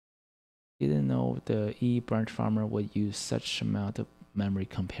 Didn't know the branch farmer would use such amount of memory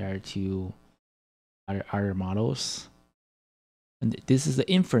compared to other models. And this is the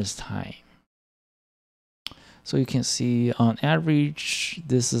inference time. So you can see on average,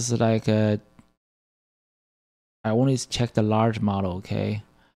 this is like I only check the large model, okay?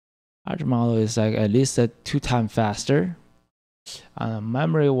 Large model is like at least 2 times faster.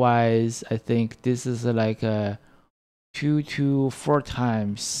 Memory wise, I think this is like 2 to 4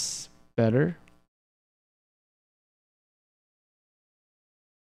 times better.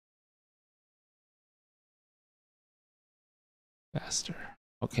 Faster.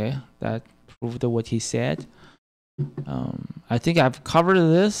 Okay, that proved what he said. I think I've covered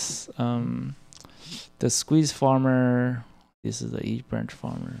this. The squeeze farmer. This is the each branch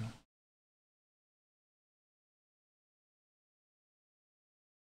farmer.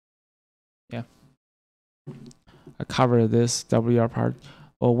 Yeah, I covered this WR part.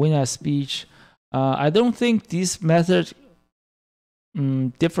 Or WenetSpeech. I don't think these methods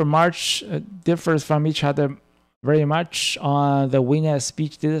differs from each other very much on the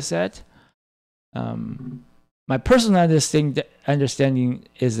WenetSpeech dataset. My personal understanding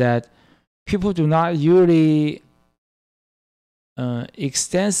is that people do not usually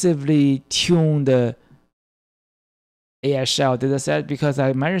extensively tuned ASL dataset, because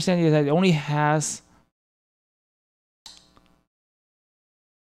my understanding is that it only has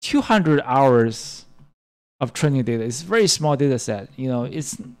 200 hours of training data. It's a very small data set. You know,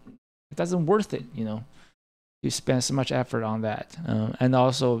 it doesn't worth it. You know, you spend so much effort on that, and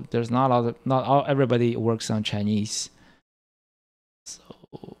also there's not everybody works on Chinese. So,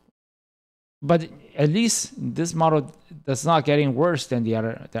 but at least this model does not getting worse than the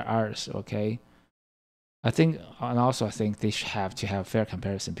others. Okay, I think, and also I think they should have to have fair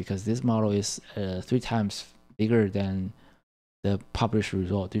comparison, because this model is 3 times bigger than the published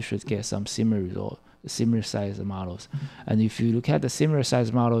result. You should get some similar result, similar size models. And if you look at the similar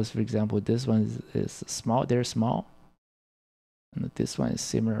size models, for example, this one is small, they're small, and this one is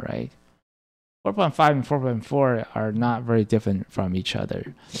similar, right? 4.5 and 4.4 are not very different from each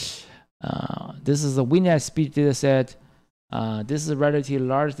other. This is a WenetSpeech dataset. This is a relatively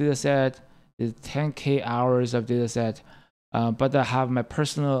large dataset. It's 10K hours of dataset. But I have my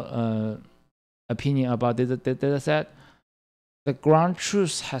personal opinion about the dataset. The ground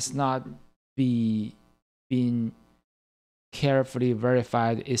truth has not been carefully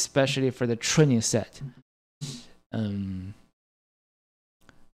verified, especially for the training set. And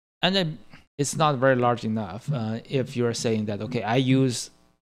then it's not very large enough. If you're saying that, okay, I use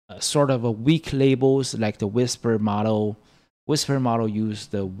sort of a weak labels like the Whisper model. Whisper model use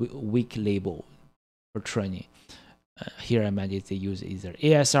the weak label for training. Here I imagine they use either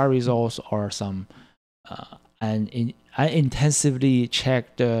ASR results or some and intensively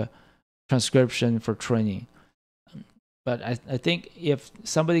check the transcription for training. But I think if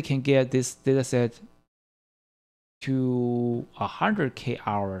somebody can get this dataset to 100K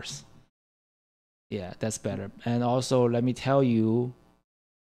hours, yeah, that's better. And also, let me tell you,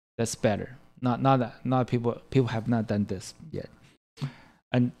 that's better. Not people have not done this yet.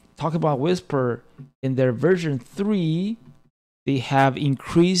 And talk about Whisper, in their version 3, they have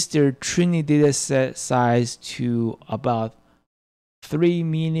increased their training data set size to about 3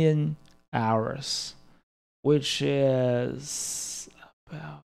 million hours, which is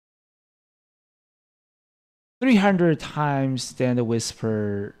about 300 times than the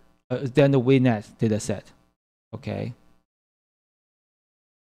Whisper, than the Wenet data set. Okay.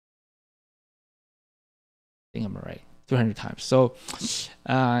 I think I'm right. 200 times. So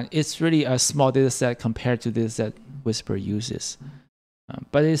it's really a small data set compared to this that Whisper uses.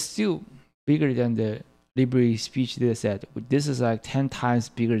 But it's still bigger than the LibriSpeech data set. This is like 10 times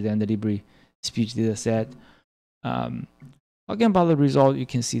bigger than the LibriSpeech data set. Talking about the result, you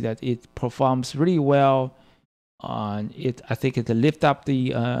can see that it performs really well on it. I think it lift up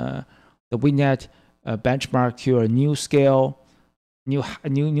the Wenet benchmark to a new scale,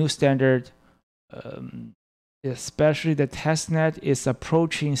 new standard. Especially the testnet is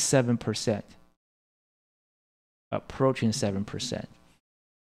approaching 7%. Approaching 7%.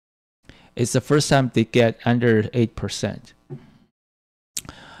 It's the first time they get under 8%.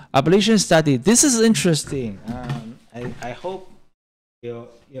 Ablation study. This is interesting. I hope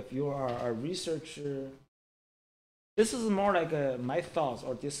if you are a researcher, this is more like my thoughts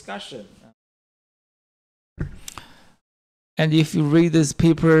or discussion. And if you read this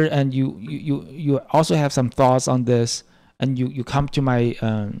paper and you also have some thoughts on this, and you come to my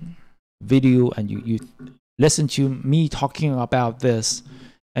video and you listen to me talking about this,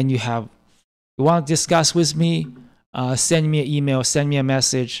 and you want to discuss with me, send me an email, send me a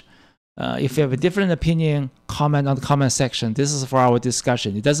message. If you have a different opinion, comment on the comment section. This is for our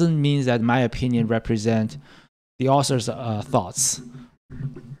discussion. It doesn't mean that my opinion represents the author's thoughts,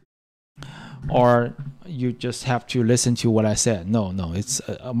 or you just have to listen to what I said. No, it's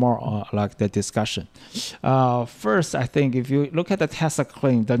more like the discussion. First, I think if you look at the Tesla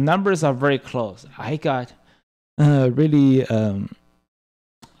claim, the numbers are very close. I got really,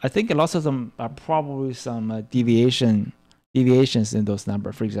 I think lots of them are probably some deviations in those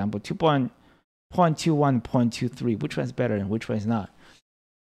numbers. For example, 2.21, 0.23, which one's better and which one is not?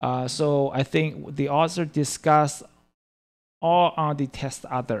 So I think the author discussed all on the test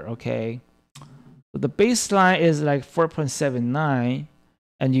other, okay? So the baseline is like 4.79,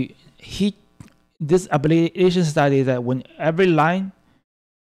 and this ablation study that when every line,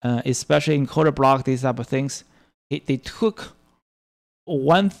 especially encoder block, these type of things, they took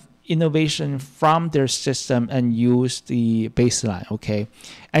one innovation from their system and used the baseline, okay?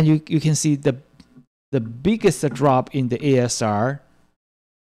 And you can see the biggest drop in the ASR,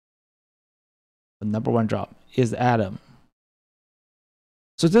 the number one drop, is Adam.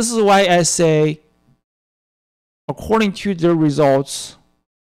 So this is why I say, according to the results,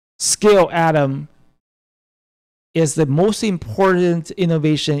 ScaledAdam is the most important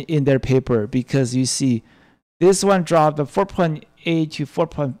innovation in their paper, because you see this one dropped from 4.8 to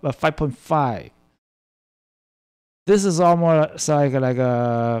 5.5. This is almost like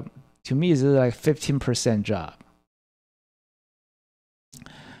a, to me, it's like 15% drop.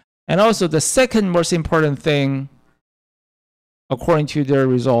 And also the second most important thing, according to their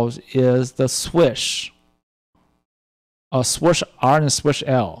results, is the Swish, or SwooshR and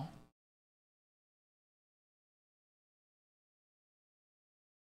SwooshL.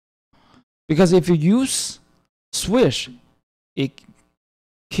 Because if you use Swish, it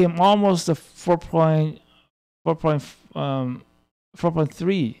came almost to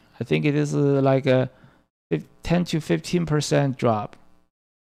 4.3. I think it is like a 10 to 15% drop.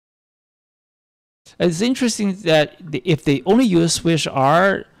 It's interesting that if they only use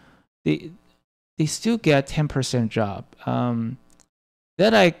SwooshR, they still get 10% drop.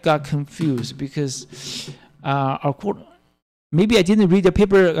 That I got confused, because maybe I didn't read the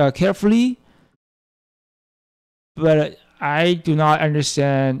paper carefully, but I do not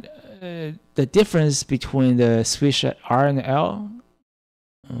understand the difference between the SwooshR and L.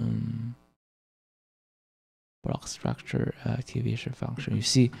 Block structure, activation function. You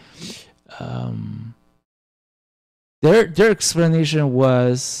see, their explanation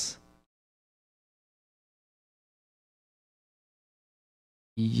was,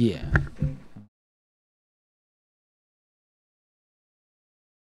 yeah,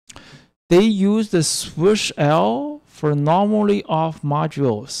 they use the SwooshL for normally off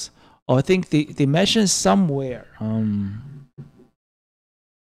modules. Or I think they mentioned somewhere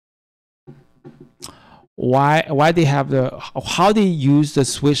why they have how they use the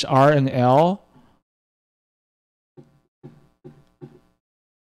SwooshR and L.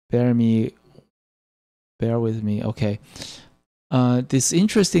 Bear with me. Okay. This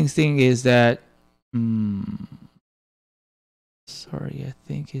interesting thing is that sorry, I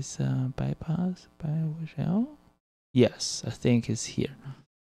think it's bypass by SwooshL. Yes, I think it's here.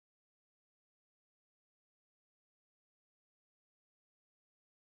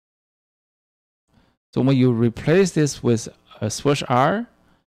 So when you replace this with a SwooshR,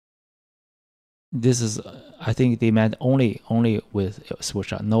 this is, I think they meant only with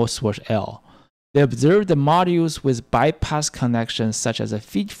SwooshR, no SwooshL. They observed the modules with bypass connections such as a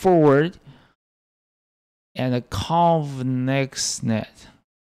feed forward and a conv net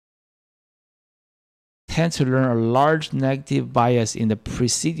tend to learn a large negative bias in the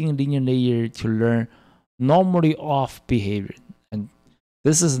preceding linear layer to learn normally off behavior. And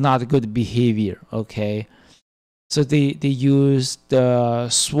this is not good behavior, okay? So they use the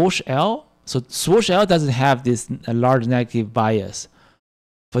SwooshL. So SwooshL doesn't have this large negative bias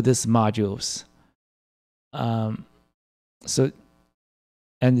for these modules. So,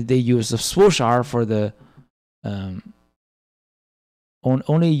 and they use the SwooshR for the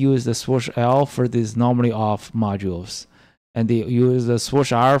only use the SwooshL for these normally off modules, and they use the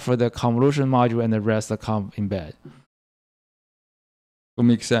SwooshR for the convolution module and the rest the conv embed. Will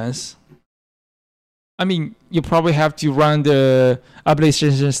make sense? I mean, you probably have to run the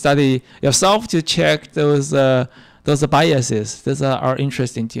application study yourself to check those biases. Those are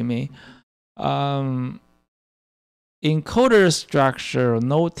interesting to me. Encoder structure,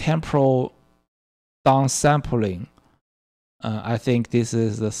 no temporal downsampling. I think this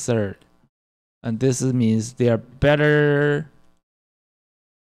is the third. And this means they are better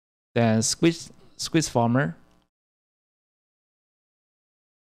than Zipformer.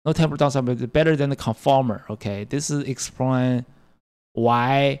 No temporal downsampling, better than the Conformer. Okay, this is explain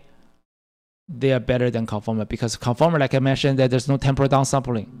why they are better than Conformer, because Conformer, like I mentioned, that there's no temporal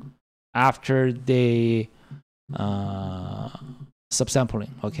downsampling after they subsampling.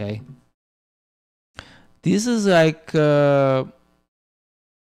 Okay, this is like 5%.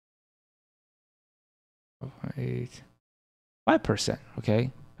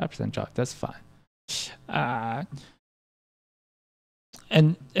 Okay, 5% drop. That's fine.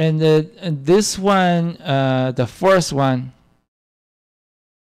 And this one, the first one,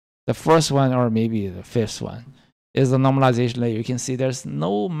 or maybe the fifth one, is the normalization layer. You can see there's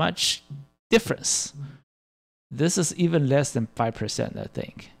no much difference. This is even less than 5%, I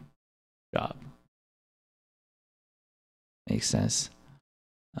think. Drop. Makes sense.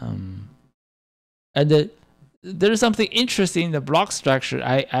 And there is something interesting in the block structure.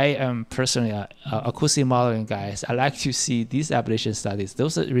 I am personally a acoustic modeling guy. I like to see these application studies.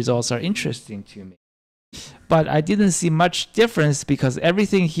 Those results are interesting to me. But I didn't see much difference because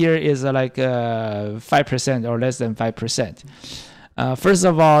everything here is like 5% or less than 5%. First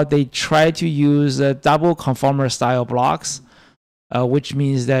of all, they try to use double conformer style blocks, which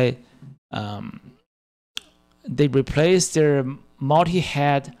means that they replace their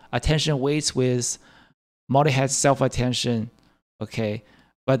multi-head attention weights with multi-head self-attention. Okay,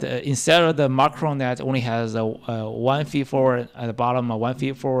 but instead of the macronet only has a one feed forward at the bottom, a one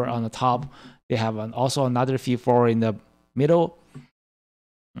feed forward on the top. They have also another feed forward in the middle.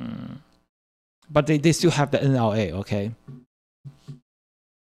 But they still have the NLA. Okay.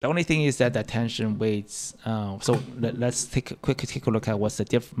 The only thing is that the attention weights. So let's take a look at what's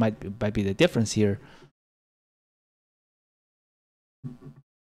the might be the difference here.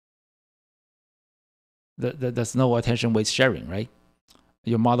 There's no attention weight sharing, right?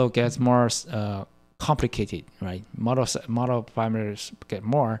 Your model gets more complicated, right? Model parameters get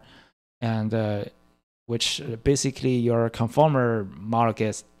more, and which basically your conformer model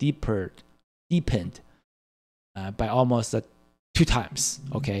gets deepened by almost 2 times.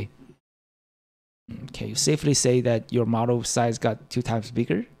 Okay. Can you safely say that your model size got 2 times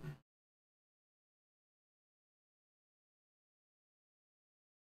bigger?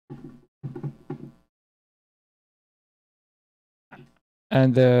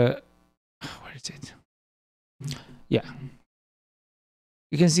 And where is it? Yeah,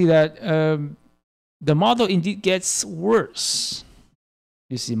 you can see that the model indeed gets worse.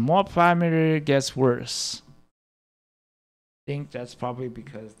 You see, more parameter gets worse. I think that's probably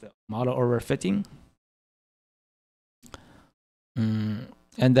because the model overfitting. And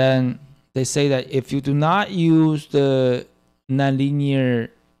then they say that if you do not use the nonlinear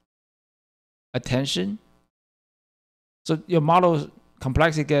attention, so your model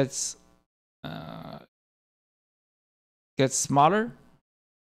complexity gets smaller.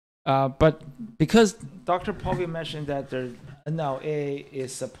 But because Dr. Povey mentioned that the NLA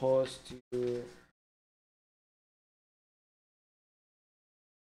is supposed to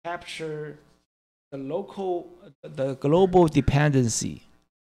capture the global dependency.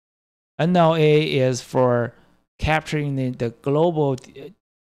 NLA is for capturing the global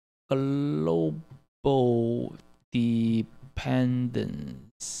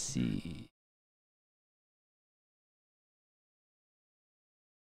dependency.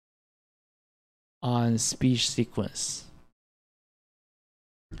 On speech sequence.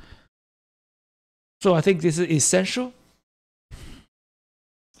 So I think this is essential.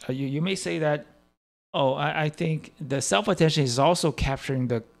 You may say that, oh, I think the self-attention is also capturing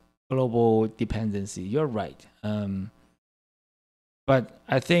the global dependency. You're right. But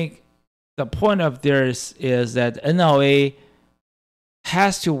I think the point of this is that NLA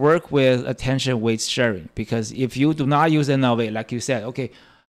has to work with attention weight sharing, because if you do not use NLA, like you said, okay,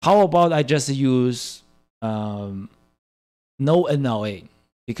 how about I just use no NLA,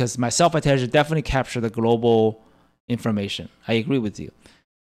 because my self-attention definitely capture the global information. I agree with you.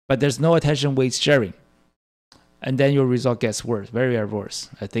 But there's no attention weight sharing. And then your result gets worse, very, very worse.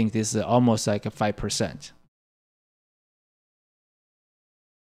 I think this is almost like a 5%.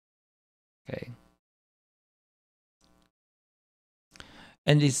 Okay.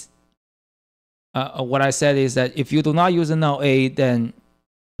 And this, what I said is that if you do not use NLA, then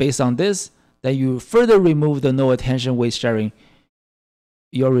based on this, then you further remove the no attention weight sharing,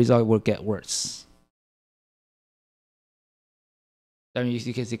 your result will get worse. I mean,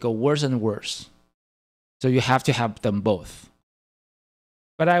 you can see go worse and worse. So you have to have them both.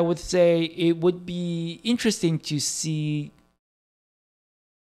 But I would say it would be interesting to see,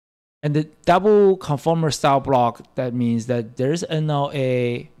 and the double conformer style block, that means that there's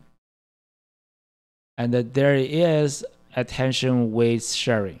NLA and that there is attention weight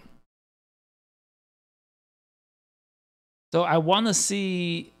sharing. So I want to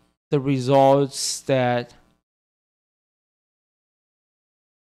see the results that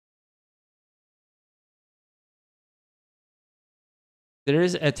there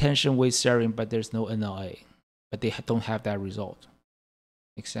is attention weight sharing, but there's no NLA, but they don't have that result.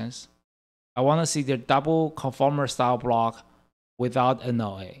 Make sense? I want to see their double conformer style block without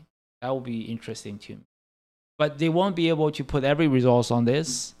NLA. That will be interesting to me. But they won't be able to put every result on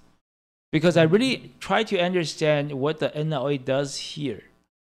this, because I really try to understand what the NLA does here.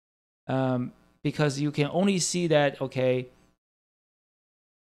 Because you can only see that, okay,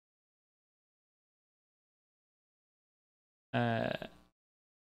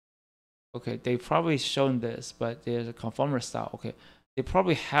 okay, they probably shown this, but there's a conformer style. Okay, they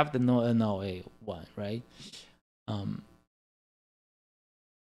probably have the no NLA one, right?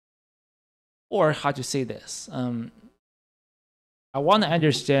 Or how to say this? I want to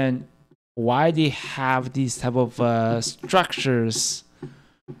understand why they have these type of structures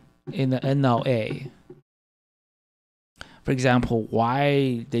in the NLA. For example,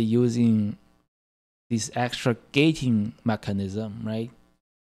 why they're using this extra gating mechanism, right?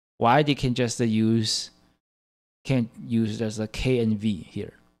 Why they can just use can't use as a K and V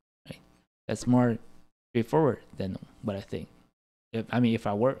here. Right? That's more straightforward than what I think. If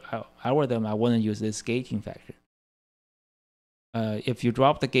I were them, I wouldn't use this gauging factor. If you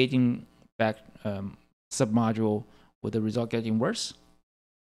drop the gauging back submodule, would the result getting worse?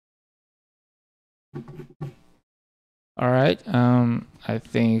 All right. I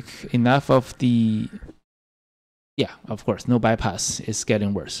think enough of the. Yeah, of course, no bypass is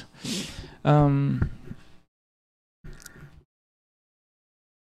getting worse.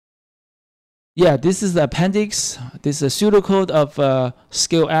 Yeah, this is the appendix. This is a pseudocode of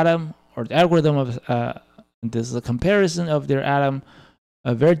ScaledAdam, or the algorithm of. This is a comparison of their Adam,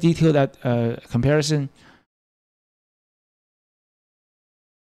 a very detailed comparison.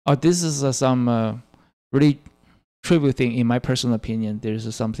 Oh, this is some really trivial thing in my personal opinion.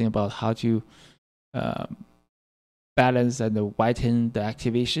 There's something about how to balance and whiten the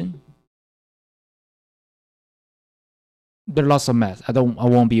activation. There are lots of math. I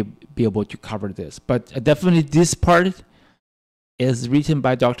won't be able to cover this, but definitely this part is written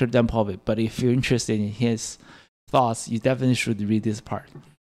by Dr. Dan Povich. But if you're interested in his thoughts, you definitely should read this part.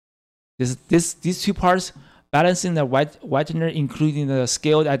 These two parts, balancing the whitener, including the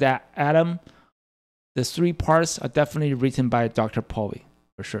ScaledAdam, the three parts are definitely written by Dr. Povich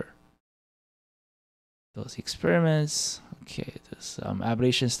for sure. Those experiments, okay, there's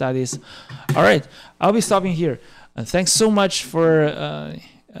ablation studies. All right, I'll be stopping here. Thanks so much for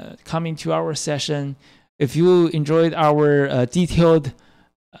coming to our session. If you enjoyed our detailed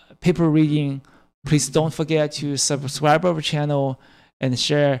paper reading, please don't forget to subscribe our channel and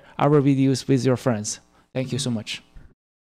share our videos with your friends. Thank you so much.